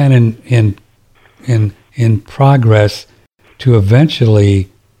plan in progress to eventually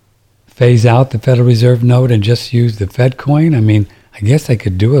phase out the Federal Reserve note and just use the Fed coin? I mean, I guess they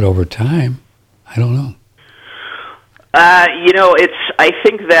could do it over time. I don't know. I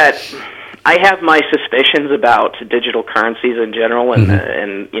think that I have my suspicions about digital currencies in general, and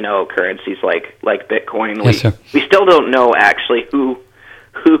currencies like Bitcoin. Yes, sir. We still don't know actually who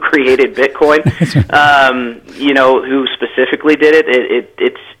created Bitcoin. Who specifically did it.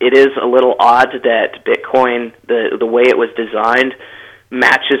 It is a little odd that Bitcoin, the way it was designed,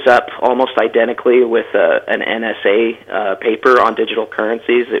 matches up almost identically with an NSA paper on digital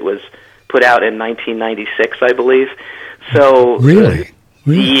currencies. It was put out in 1996, I believe. So really?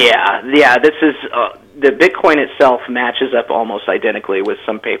 Yeah. This is the Bitcoin itself matches up almost identically with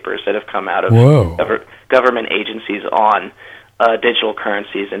some papers that have come out of government agencies on digital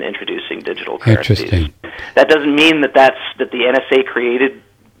currencies and introducing digital currencies. Interesting. That doesn't mean that the NSA created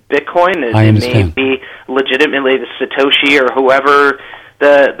Bitcoin. I it understand. may be legitimately the Satoshi or whoever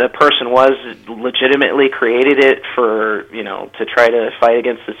the person was legitimately created it for to try to fight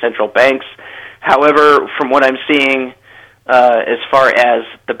against the central banks. However, from what I'm seeing, as far as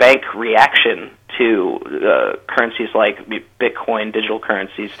the bank reaction to currencies like Bitcoin, digital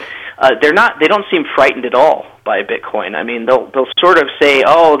currencies, they don't seem frightened at all by Bitcoin. I mean, they'll sort of say,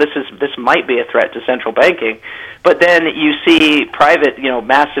 "Oh, this might be a threat to central banking," but then you see private,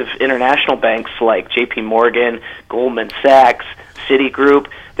 massive international banks like J.P. Morgan, Goldman Sachs, Citigroup.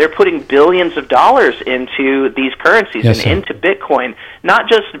 They're putting billions of dollars into these currencies and into Bitcoin, not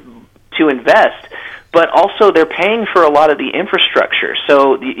just to invest, but also they're paying for a lot of the infrastructure.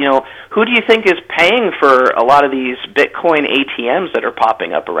 So, who do you think is paying for a lot of these Bitcoin ATMs that are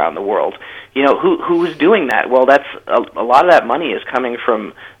popping up around the world? Who's doing that? Well, that's a lot of that money is coming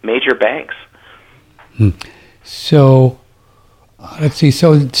from major banks. So, let's see.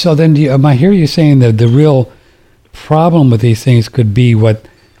 So then, am I hear you saying that the real problem with these things could be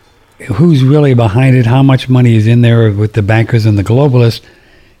who's really behind it, how much money is in there with the bankers and the globalists,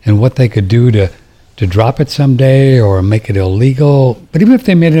 and what they could do to drop it someday or make it illegal. But even if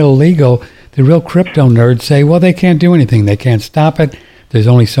they made it illegal, the real crypto nerds say, well, they can't do anything. They can't stop it. There's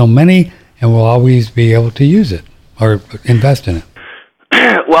only so many, and we'll always be able to use it or invest in it.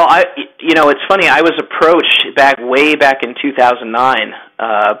 Well, it's funny. I was approached way back in 2009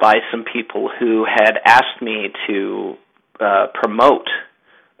 by some people who had asked me to promote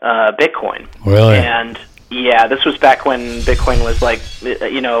Bitcoin. Really? And yeah, this was back when Bitcoin was like,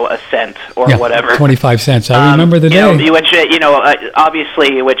 a cent or whatever. 25 cents. I remember the day.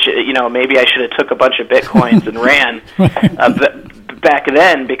 Obviously, maybe I should have took a bunch of Bitcoins and ran back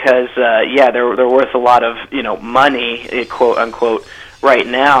then because, they're worth a lot of, money, quote unquote, right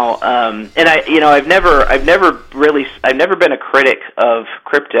now. And I've never been a critic of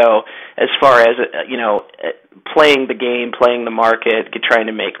crypto as far as, playing the game, playing the market, trying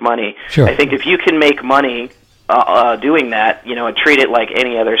to make money. Sure. I think if you can make money doing that, and treat it like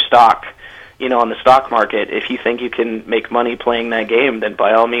any other stock, on the stock market, if you think you can make money playing that game, then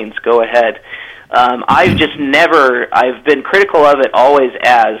by all means, go ahead. I've been critical of it always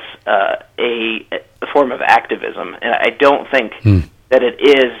as a form of activism, and I don't think that it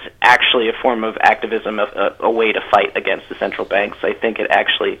is actually a form of activism, a way to fight against the central banks. I think it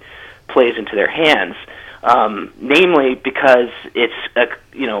actually plays into their hands. Namely because it's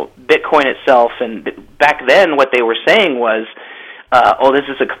Bitcoin itself, and back then what they were saying was, this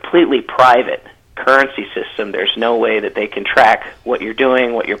is a completely private currency system. There's no way that they can track what you're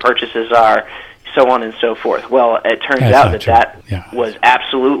doing, what your purchases are, so on and so forth. Well, it turns out that was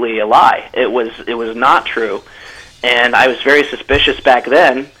absolutely a lie. It was not true, and I was very suspicious back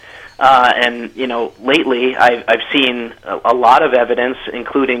then. And lately I've seen a lot of evidence,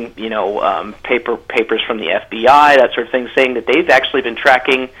 including papers from the FBI, that sort of thing, saying that they've actually been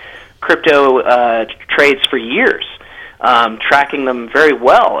tracking crypto trades for years, tracking them very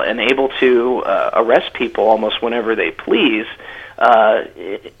well, and able to arrest people almost whenever they please,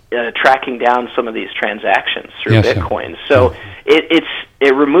 tracking down some of these transactions through Bitcoin. So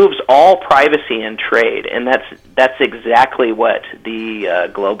it removes all privacy in trade, and that's exactly what the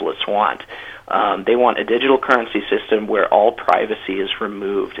globalists want. They want a digital currency system where all privacy is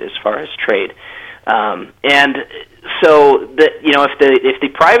removed as far as trade. And so if the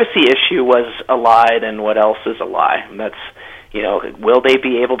privacy issue was a lie, then what else is a lie? And that's will they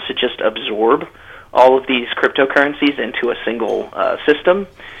be able to just absorb all of these cryptocurrencies into a single system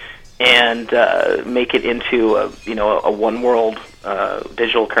and make it into a one world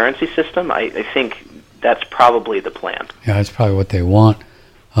digital currency system? I think that's probably the plan. Yeah, that's probably what they want.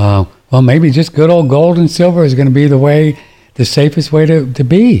 Well, maybe just good old gold and silver is going to be the safest way to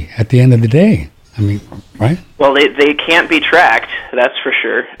be at the end of the day. I mean, right? Well, they can't be tracked, that's for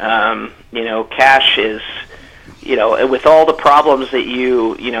sure. Cash is, with all the problems that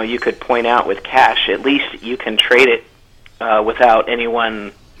you could point out with cash, at least you can trade it without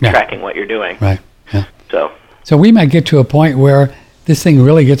anyone tracking what you're doing. Right. Yeah. So we might get to a point where this thing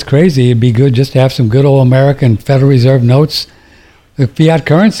really gets crazy. It'd be good just to have some good old American Federal Reserve notes, fiat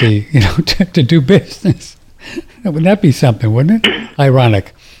currency, to do business. Wouldn't that be something, wouldn't it?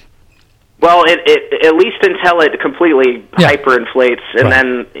 Ironic. Well, it at least until it completely hyperinflates, and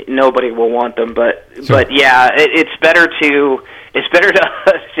then nobody will want them. But yeah, it's better to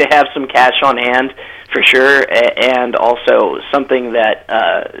to have some cash on hand for sure, and also something that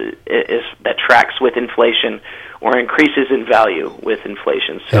that tracks with inflation or increases in value with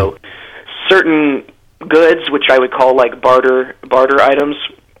inflation. So certain goods, which I would call like barter items,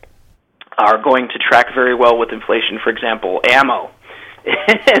 are going to track very well with inflation. For example, ammo.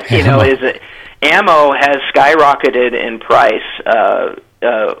 Ammo has skyrocketed in price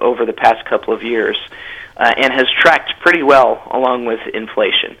over the past couple of years, and has tracked pretty well along with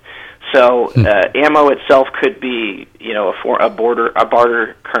inflation. So ammo itself could be, a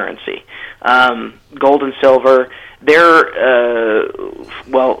barter currency. Gold and silver, they're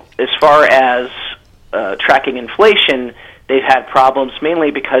as far as tracking inflation, they've had problems mainly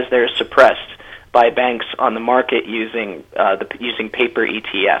because they're suppressed by banks on the market using paper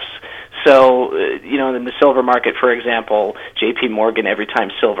ETFs. So, in the silver market, for example, J.P. Morgan, every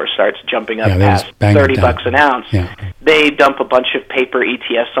time silver starts jumping up past $30 an ounce, they dump a bunch of paper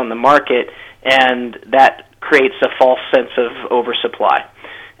ETFs on the market, and that creates a false sense of oversupply.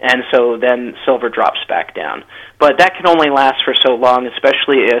 And so then silver drops back down. But that can only last for so long,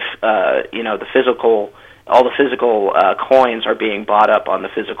 especially if all the physical coins are being bought up on the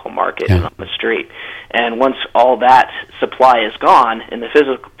physical market and on the street. And once all that supply is gone in the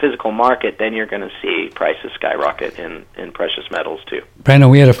physical market, then you're going to see prices skyrocket in precious metals too. Brandon,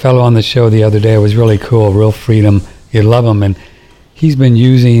 we had a fellow on the show the other day. It was really cool, Real Freedom. You'd love him. And he's been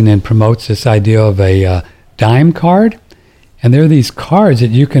using and promotes this idea of a dime card. And there are these cards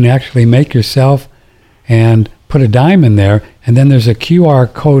that you can actually make yourself and put a dime in there. And then there's a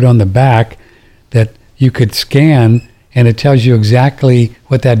QR code on the back that you could scan, and it tells you exactly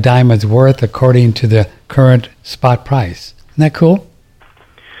what that dime is worth according to the current spot price. Isn't that cool?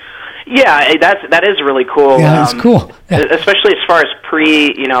 Yeah, that is really cool. Yeah, it's cool. Yeah. Especially as far as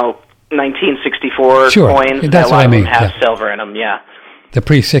pre-1964 coins. That's what I mean. Have silver in them. Yeah. The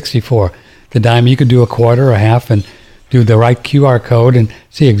pre-64, the dime, you could do a quarter or half and do the right QR code and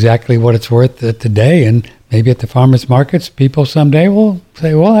see exactly what it's worth today. And maybe at the farmers markets, people someday will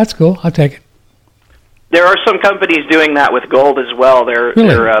say, "Well, that's cool. I'll take it." There are some companies doing that with gold as well. They're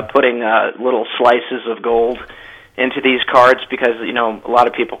putting little slices of gold into these cards because a lot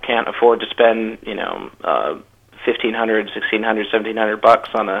of people can't afford to spend $1,500, $1,600,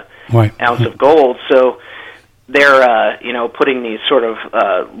 $1,700 on an ounce of gold. So they're putting these sort of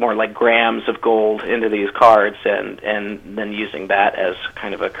more like grams of gold into these cards and then using that as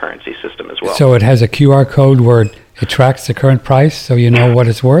kind of a currency system as well. So it has a QR code where it tracks the current price, so you know what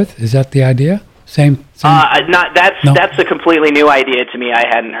it's worth. Is that the idea? Same. That's a completely new idea to me. I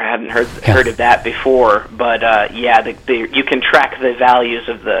hadn't heard of that before. But you can track the values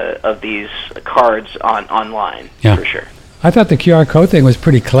of these cards online for sure. I thought the QR code thing was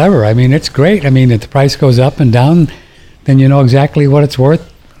pretty clever. I mean, it's great. I mean, if the price goes up and down, then you know exactly what it's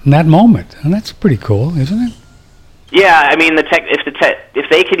worth in that moment, and that's pretty cool, isn't it? Yeah, I mean, if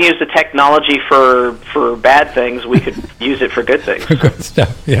they can use the technology for bad things, we could use it for good things. For good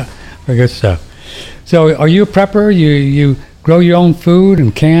stuff, yeah, for good stuff. So, are you a prepper? You grow your own food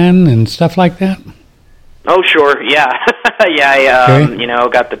and can and stuff like that? Oh, sure, yeah. Yeah, I Okay.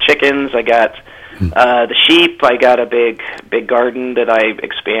 got the chickens, I got the sheep, I got a big garden that I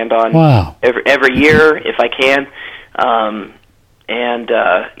expand on Wow. every year if I can.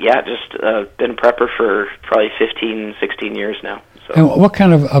 Just been a prepper for probably 15, 16 years now. So. And what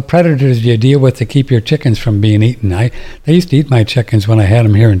kind of predators do you deal with to keep your chickens from being eaten? They used to eat my chickens when I had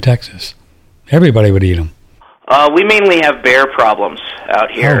them here in Texas. Everybody would eat them. We mainly have bear problems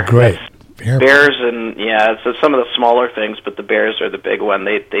out here. Oh, great. Bears and, so some of the smaller things, but the bears are the big one.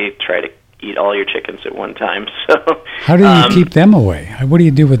 They try to eat all your chickens at one time. So How do you keep them away? What do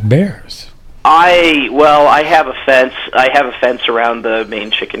you do with bears? I have a fence. I have a fence around the main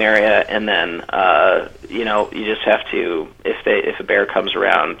chicken area, and then you just have to, if a bear comes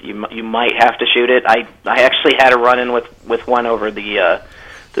around, you might have to shoot it. I actually had a run-in with one over the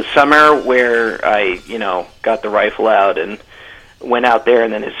summer where I got the rifle out and went out there,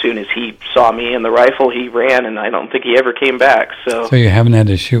 and then as soon as he saw me and the rifle, he ran, and I don't think he ever came back. So you haven't had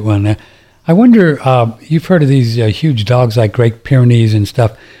to shoot one now. I wonder, you've heard of these huge dogs like Great Pyrenees and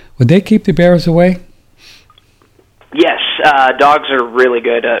stuff. Would they keep the bears away? Yes, dogs are really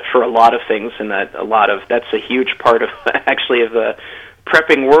good for a lot of things, and that's a huge part of actually of the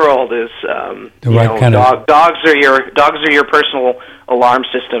prepping world is dogs are your personal alarm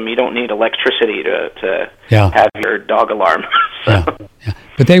system. You don't need electricity to have your dog alarm. So. Yeah.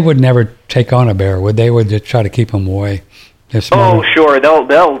 But they would never take on a bear, would they? Would just try to keep them away? Oh, sure.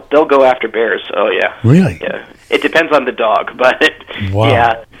 They'll go after bears. Oh, yeah. Really? Yeah. It depends on the dog, but wow.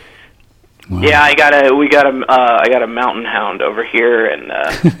 Yeah. Wow. Yeah, I got a mountain hound over here and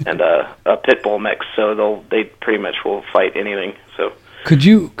and a pit bull mix, so they pretty much will fight anything. So could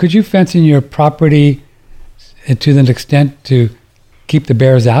you fence in your property to the extent to keep the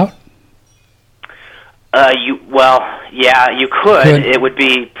bears out? You could. It would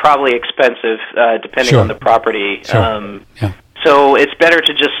be probably expensive depending on the property. Sure. So it's better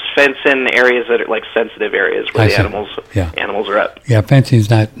to just fence in areas that are like sensitive areos where the animals are up. Yeah,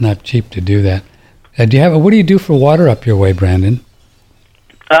 fencing's not cheap to do that. What do you do for water up your way, Brandon?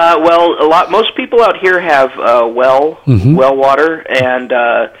 Most people out here have well water, and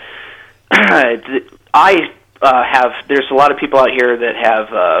there's a lot of people out here that have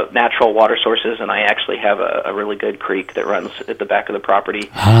natural water sources, and I actually have a really good creek that runs at the back of the property.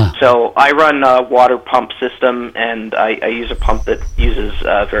 So I run a water pump system, and I use a pump that uses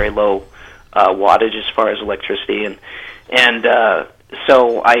very low wattage as far as electricity, and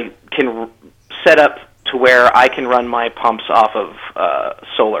so I can set up to where I can run my pumps off of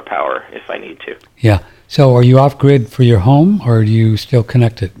solar power if I need to. Yeah. So are you off grid for your home, or do you still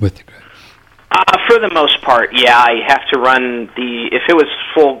connect it with the grid? For the most part, yeah. I have to run if it was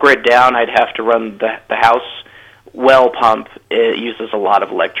full grid down, I'd have to run the house well pump. It uses a lot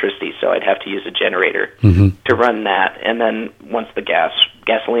of electricity, so I'd have to use a generator to run that. And then once the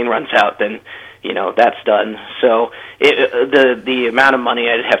gasoline runs out, then that's done. So the amount of money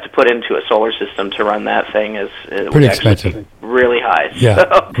I'd have to put into a solar system to run that thing is pretty expensive, really high. Yeah,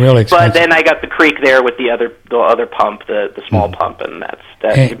 so, really expensive. But then I got the creek there with the other pump, the small pump, and that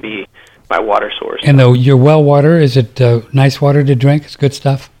could be my water source. And your well water, is it nice water to drink? It's good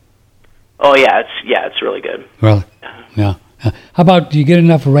stuff? Oh, yeah, it's really good. Really? Yeah. How about, do you get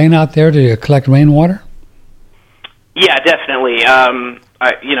enough rain out there to collect rainwater? Yeah, definitely.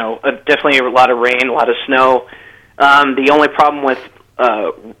 Definitely a lot of rain, a lot of snow. The only problem with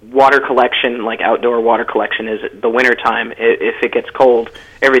water collection, like outdoor water collection, is the wintertime. If it gets cold,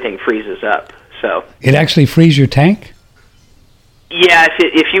 everything freezes up. So it actually freezes your tank? Yeah,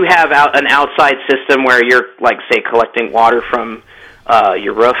 if you have an outside system where you're, like, say, collecting water from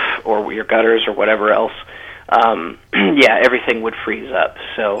your roof or your gutters or whatever else, everything would freeze up.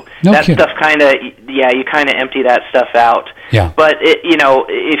 So stuff kind of, you kind of empty that stuff out. Yeah. But,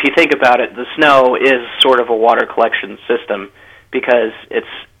 if you think about it, the snow is sort of a water collection system because it's,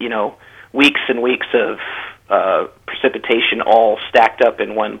 weeks and weeks of precipitation all stacked up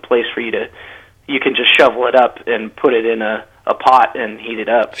in one place for you can just shovel it up and put it in a pot and heat it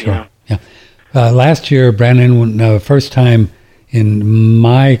up. Sure. Yeah. Last year, Brandon, first time in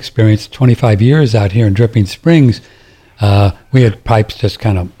my experience, 25 years out here in Dripping Springs, we had pipes just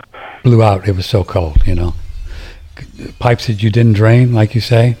kind of blew out. It was so cold, Pipes that you didn't drain, like you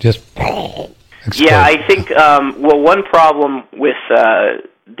say, just exploded. Yeah, I think, one problem with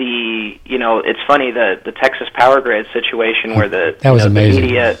it's funny, the Texas power grid situation where that was amazing.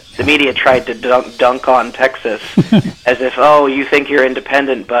 The media tried to dunk on Texas as if, you think you're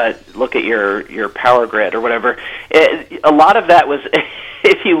independent, but look at your power grid or whatever. A lot of that was,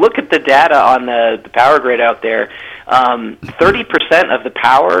 if you look at the data on the power grid out there, 30% of the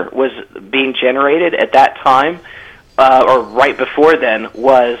power was being generated at that time, or right before then,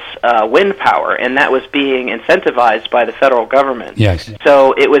 was wind power, and that was being incentivized by the federal government. Yes.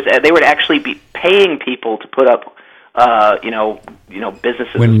 So it was they would actually be paying people to put up,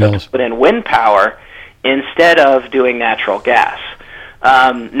 businesses Windmills. to put in wind power instead of doing natural gas.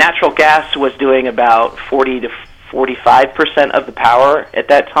 Natural gas was doing about 40 to 45% of the power at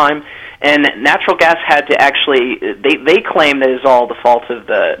that time. And natural gas had to actually, they claim that it's all the fault of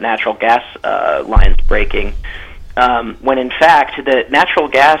the natural gas lines breaking, when in fact the natural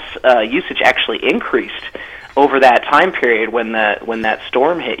gas usage actually increased over that time period when that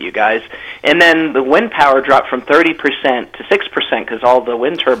storm hit you guys. And then the wind power dropped from 30% to 6% because all the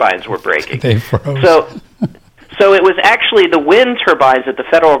wind turbines were breaking. They froze. So it was actually the wind turbines that the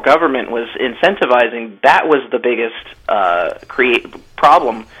federal government was incentivizing. That was the biggest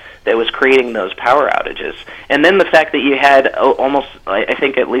problem that was creating those power outages. And then the fact that you had almost, I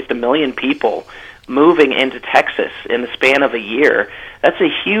think, at least 1 million people moving into Texas in the span of a year, that's a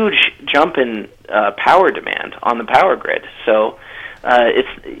huge jump in power demand on the power grid. So it's,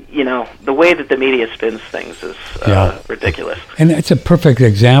 the way that the media spins things is ridiculous. And it's a perfect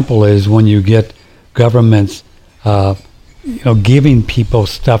example is when you get governments, giving people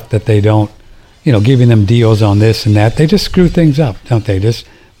stuff that they don't, giving them deals on this and that. They just screw things up, don't they? Just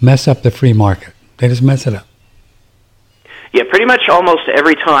mess up the free market. They just mess it up. Yeah, pretty much almost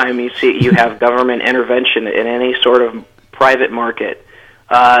every time you have government intervention in any sort of private market,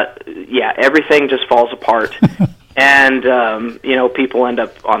 everything just falls apart, and people end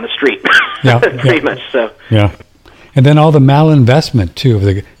up on the street. Pretty much so. Yeah, and then all the malinvestment too of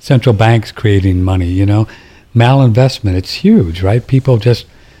the central banks creating money. Malinvestment. It's huge, right? People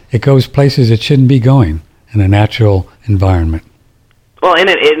it goes places it shouldn't be going in a natural environment. Well, and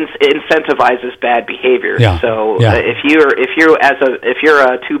it incentivizes bad behavior. Yeah. So if you're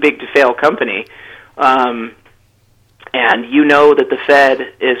a too big to fail company, and you know that the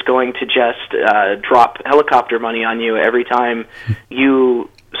Fed is going to just drop helicopter money on you every time you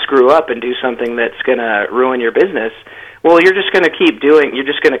screw up and do something that's going to ruin your business, well, you're just going to you're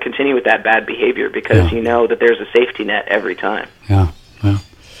just going to continue with that bad behavior because you know that there's a safety net every time. Yeah.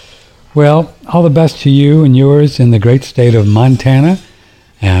 Well, all the best to you and yours in the great state of Montana.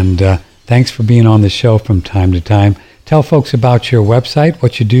 And thanks for being on the show from time to time. Tell folks about your website,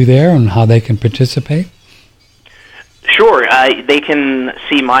 what you do there, and how they can participate. Sure. They can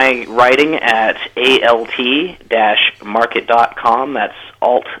see my writing at alt-market.com. That's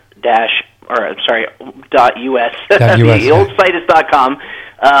 .us. The old site is .com.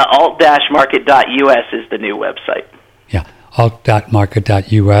 alt-market.us is the new website. Yeah,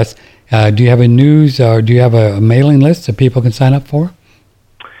 alt.market.us. Do you have a news or do you have a mailing list that people can sign up for?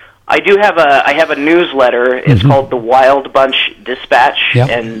 I have a newsletter. It's called the Wild Bunch Dispatch,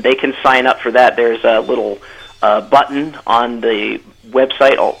 and they can sign up for that. There's a little button on the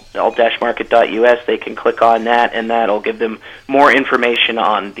website, alt-market.us. They can click on that, and that'll give them more information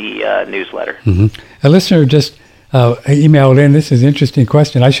on the newsletter. A listener just emailed in. This is an interesting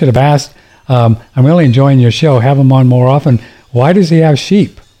question. I should have asked. I'm really enjoying your show. Have them on more often. Why does he have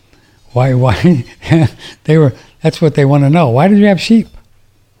sheep? Why? That's what they want to know. Why did you have sheep?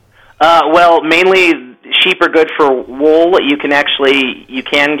 Well, mainly sheep are good for wool. You can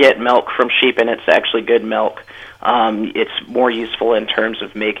get milk from sheep, and it's actually good milk. It's more useful in terms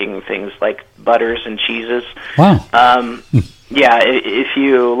of making things like butters and cheeses. Wow. Yeah, if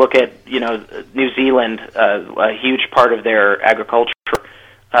you look at New Zealand, a huge part of their agriculture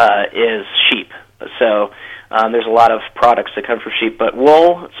is sheep. So there's a lot of products that come from sheep, but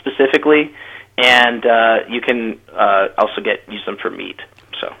wool specifically, and you can also use them for meat.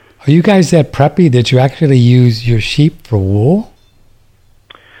 So. Are you guys that preppy that you actually use your sheep for wool?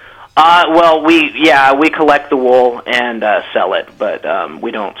 Well, we collect the wool and sell it, but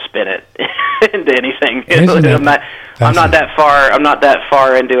we don't spin it into anything. I'm not that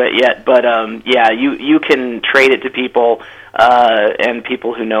far into it yet, but you can trade it to people and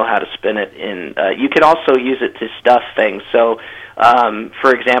people who know how to spin it. You can also use it to stuff things. So,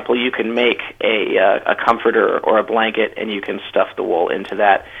 for example, you can make a comforter or a blanket, and you can stuff the wool into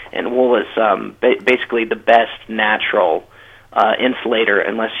that. And wool is basically the best natural insulator,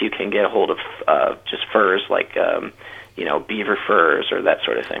 unless you can get a hold of just furs like beaver furs or that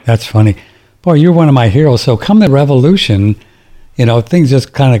sort of thing. That's funny. Boy, you're one of my heroes. So come the revolution, things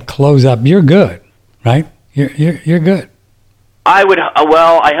just kind of close up. You're good, right? You're good. I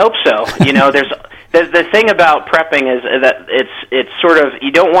hope so. There's the thing about prepping is that it's sort of,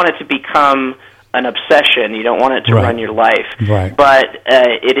 you don't want it to become an obsession. You don't want it to run your life. Right. But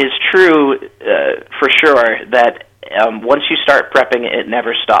it is true for sure that once you start prepping, it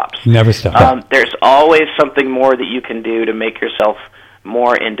never stops. Never stops. There's always something more that you can do to make yourself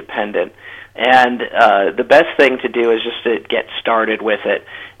more independent. And the best thing to do is just to get started with it.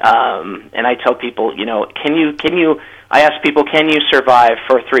 And I tell people, I ask people, can you survive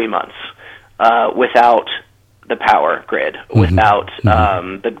for 3 months without the power grid, without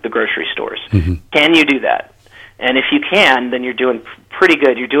the grocery stores? Can you do that? And if you can, then you're doing pretty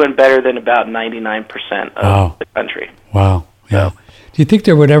good. You're doing better than about 99% of the country. Wow. Yeah. Do you think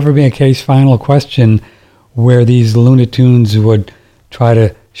there would ever be a case, final question, where these Looney Tunes would try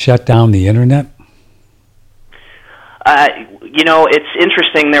to shut down the internet? It's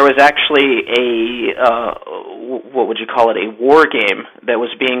interesting. There was actually what would you call it, a war game that was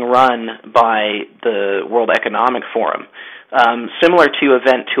being run by the World Economic Forum, similar to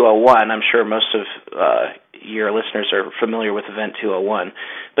Event 201. I'm sure most of your listeners are familiar with Event 201,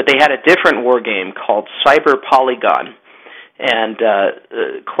 but they had a different war game called Cyber Polygon. And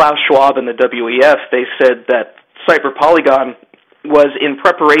Klaus Schwab and the WEF, they said that Cyber Polygon was in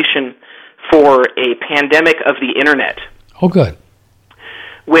preparation for a pandemic of the internet. Oh, good.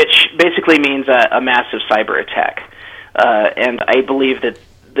 Which basically means a massive cyber attack. And I believe that's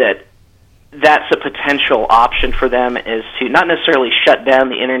a potential option for them, is to not necessarily shut down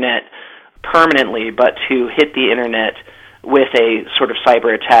the internet permanently, but to hit the internet with a sort of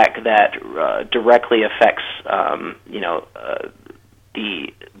cyber attack that directly affects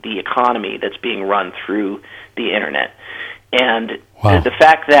the economy that's being run through the internet. And the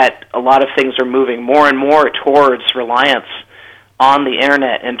fact that a lot of things are moving more and more towards reliance on the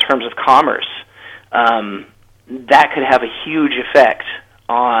internet in terms of commerce, that could have a huge effect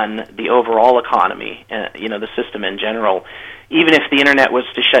on the overall economy, the system in general. Even if the internet was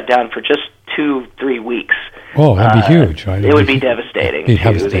to shut down for just 2-3 weeks, that'd be huge, right? It would be devastating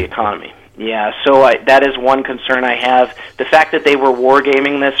to the economy. Yeah, so that is one concern I have. The fact that they were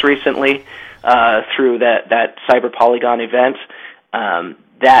wargaming this recently through that Cyber Polygon event,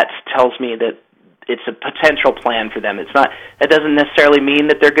 that tells me that it's a potential plan for them. It doesn't necessarily mean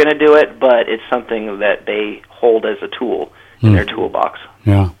that they're going to do it, but it's something that they hold as a tool in their toolbox.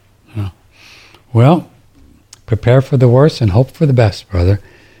 Yeah. Well, prepare for the worst and hope for the best, brother.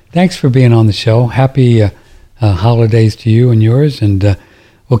 Thanks for being on the show. Happy holidays to you and yours, and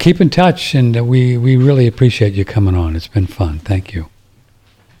we'll keep in touch, and we really appreciate you coming on. It's been fun. Thank you.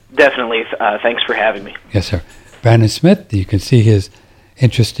 Definitely. Thanks for having me. Yes, sir. Brandon Smith, you can see his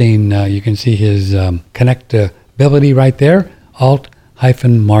interesting, connectability right there,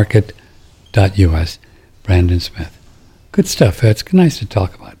 alt-market.us, Brandon Smith. Good stuff. It's nice to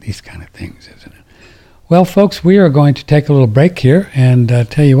talk about these kind of things, isn't it? Well, folks, we are going to take a little break here, and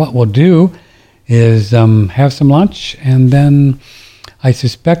tell you what we'll do is have some lunch, and then I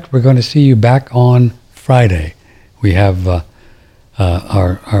suspect we're going to see you back on Friday. We have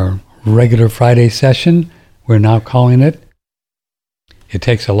our regular Friday session. We're now calling it It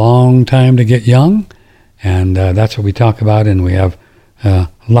Takes a Long Time to Get Young, and that's what we talk about, and we have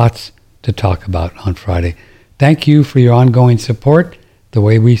lots to talk about on Friday. Thank you for your ongoing support. The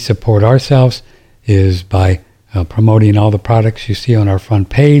way we support ourselves is by promoting all the products you see on our front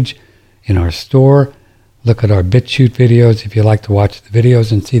page, in our store. Look at our BitChute videos if you like to watch the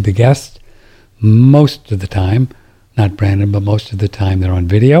videos and see the guests. Most of the time, not Brandon, but most of the time they're on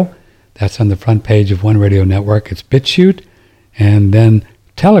video. That's on the front page of One Radio Network. It's BitChute. And then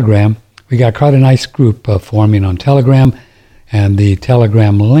Telegram. We got quite a nice group forming on Telegram, and the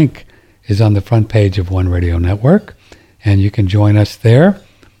Telegram link is on the front page of One Radio Network, and you can join us there.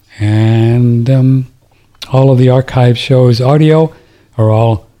 And all of the archive shows audio are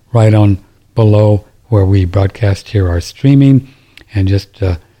all right on below where we broadcast here our streaming, and just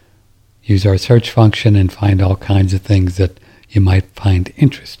use our search function and find all kinds of things that you might find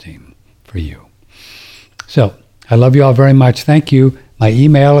interesting for you. So I love you all very much. Thank you. My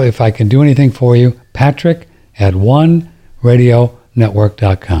email, if I can do anything for you,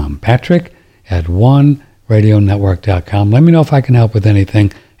 patrick@oneradionetwork.com. patrick@oneradionetwork.com. Let me know if I can help with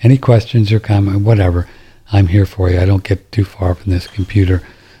anything, any questions or comments, whatever. I'm here for you. I don't get too far from this computer,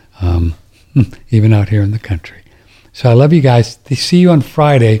 even out here in the country. So I love you guys. See you on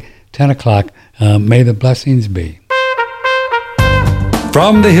Friday, 10 o'clock. May the blessings be.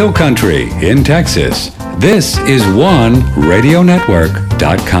 From the Hill Country in Texas, this is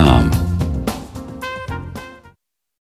OneRadioNetwork.com.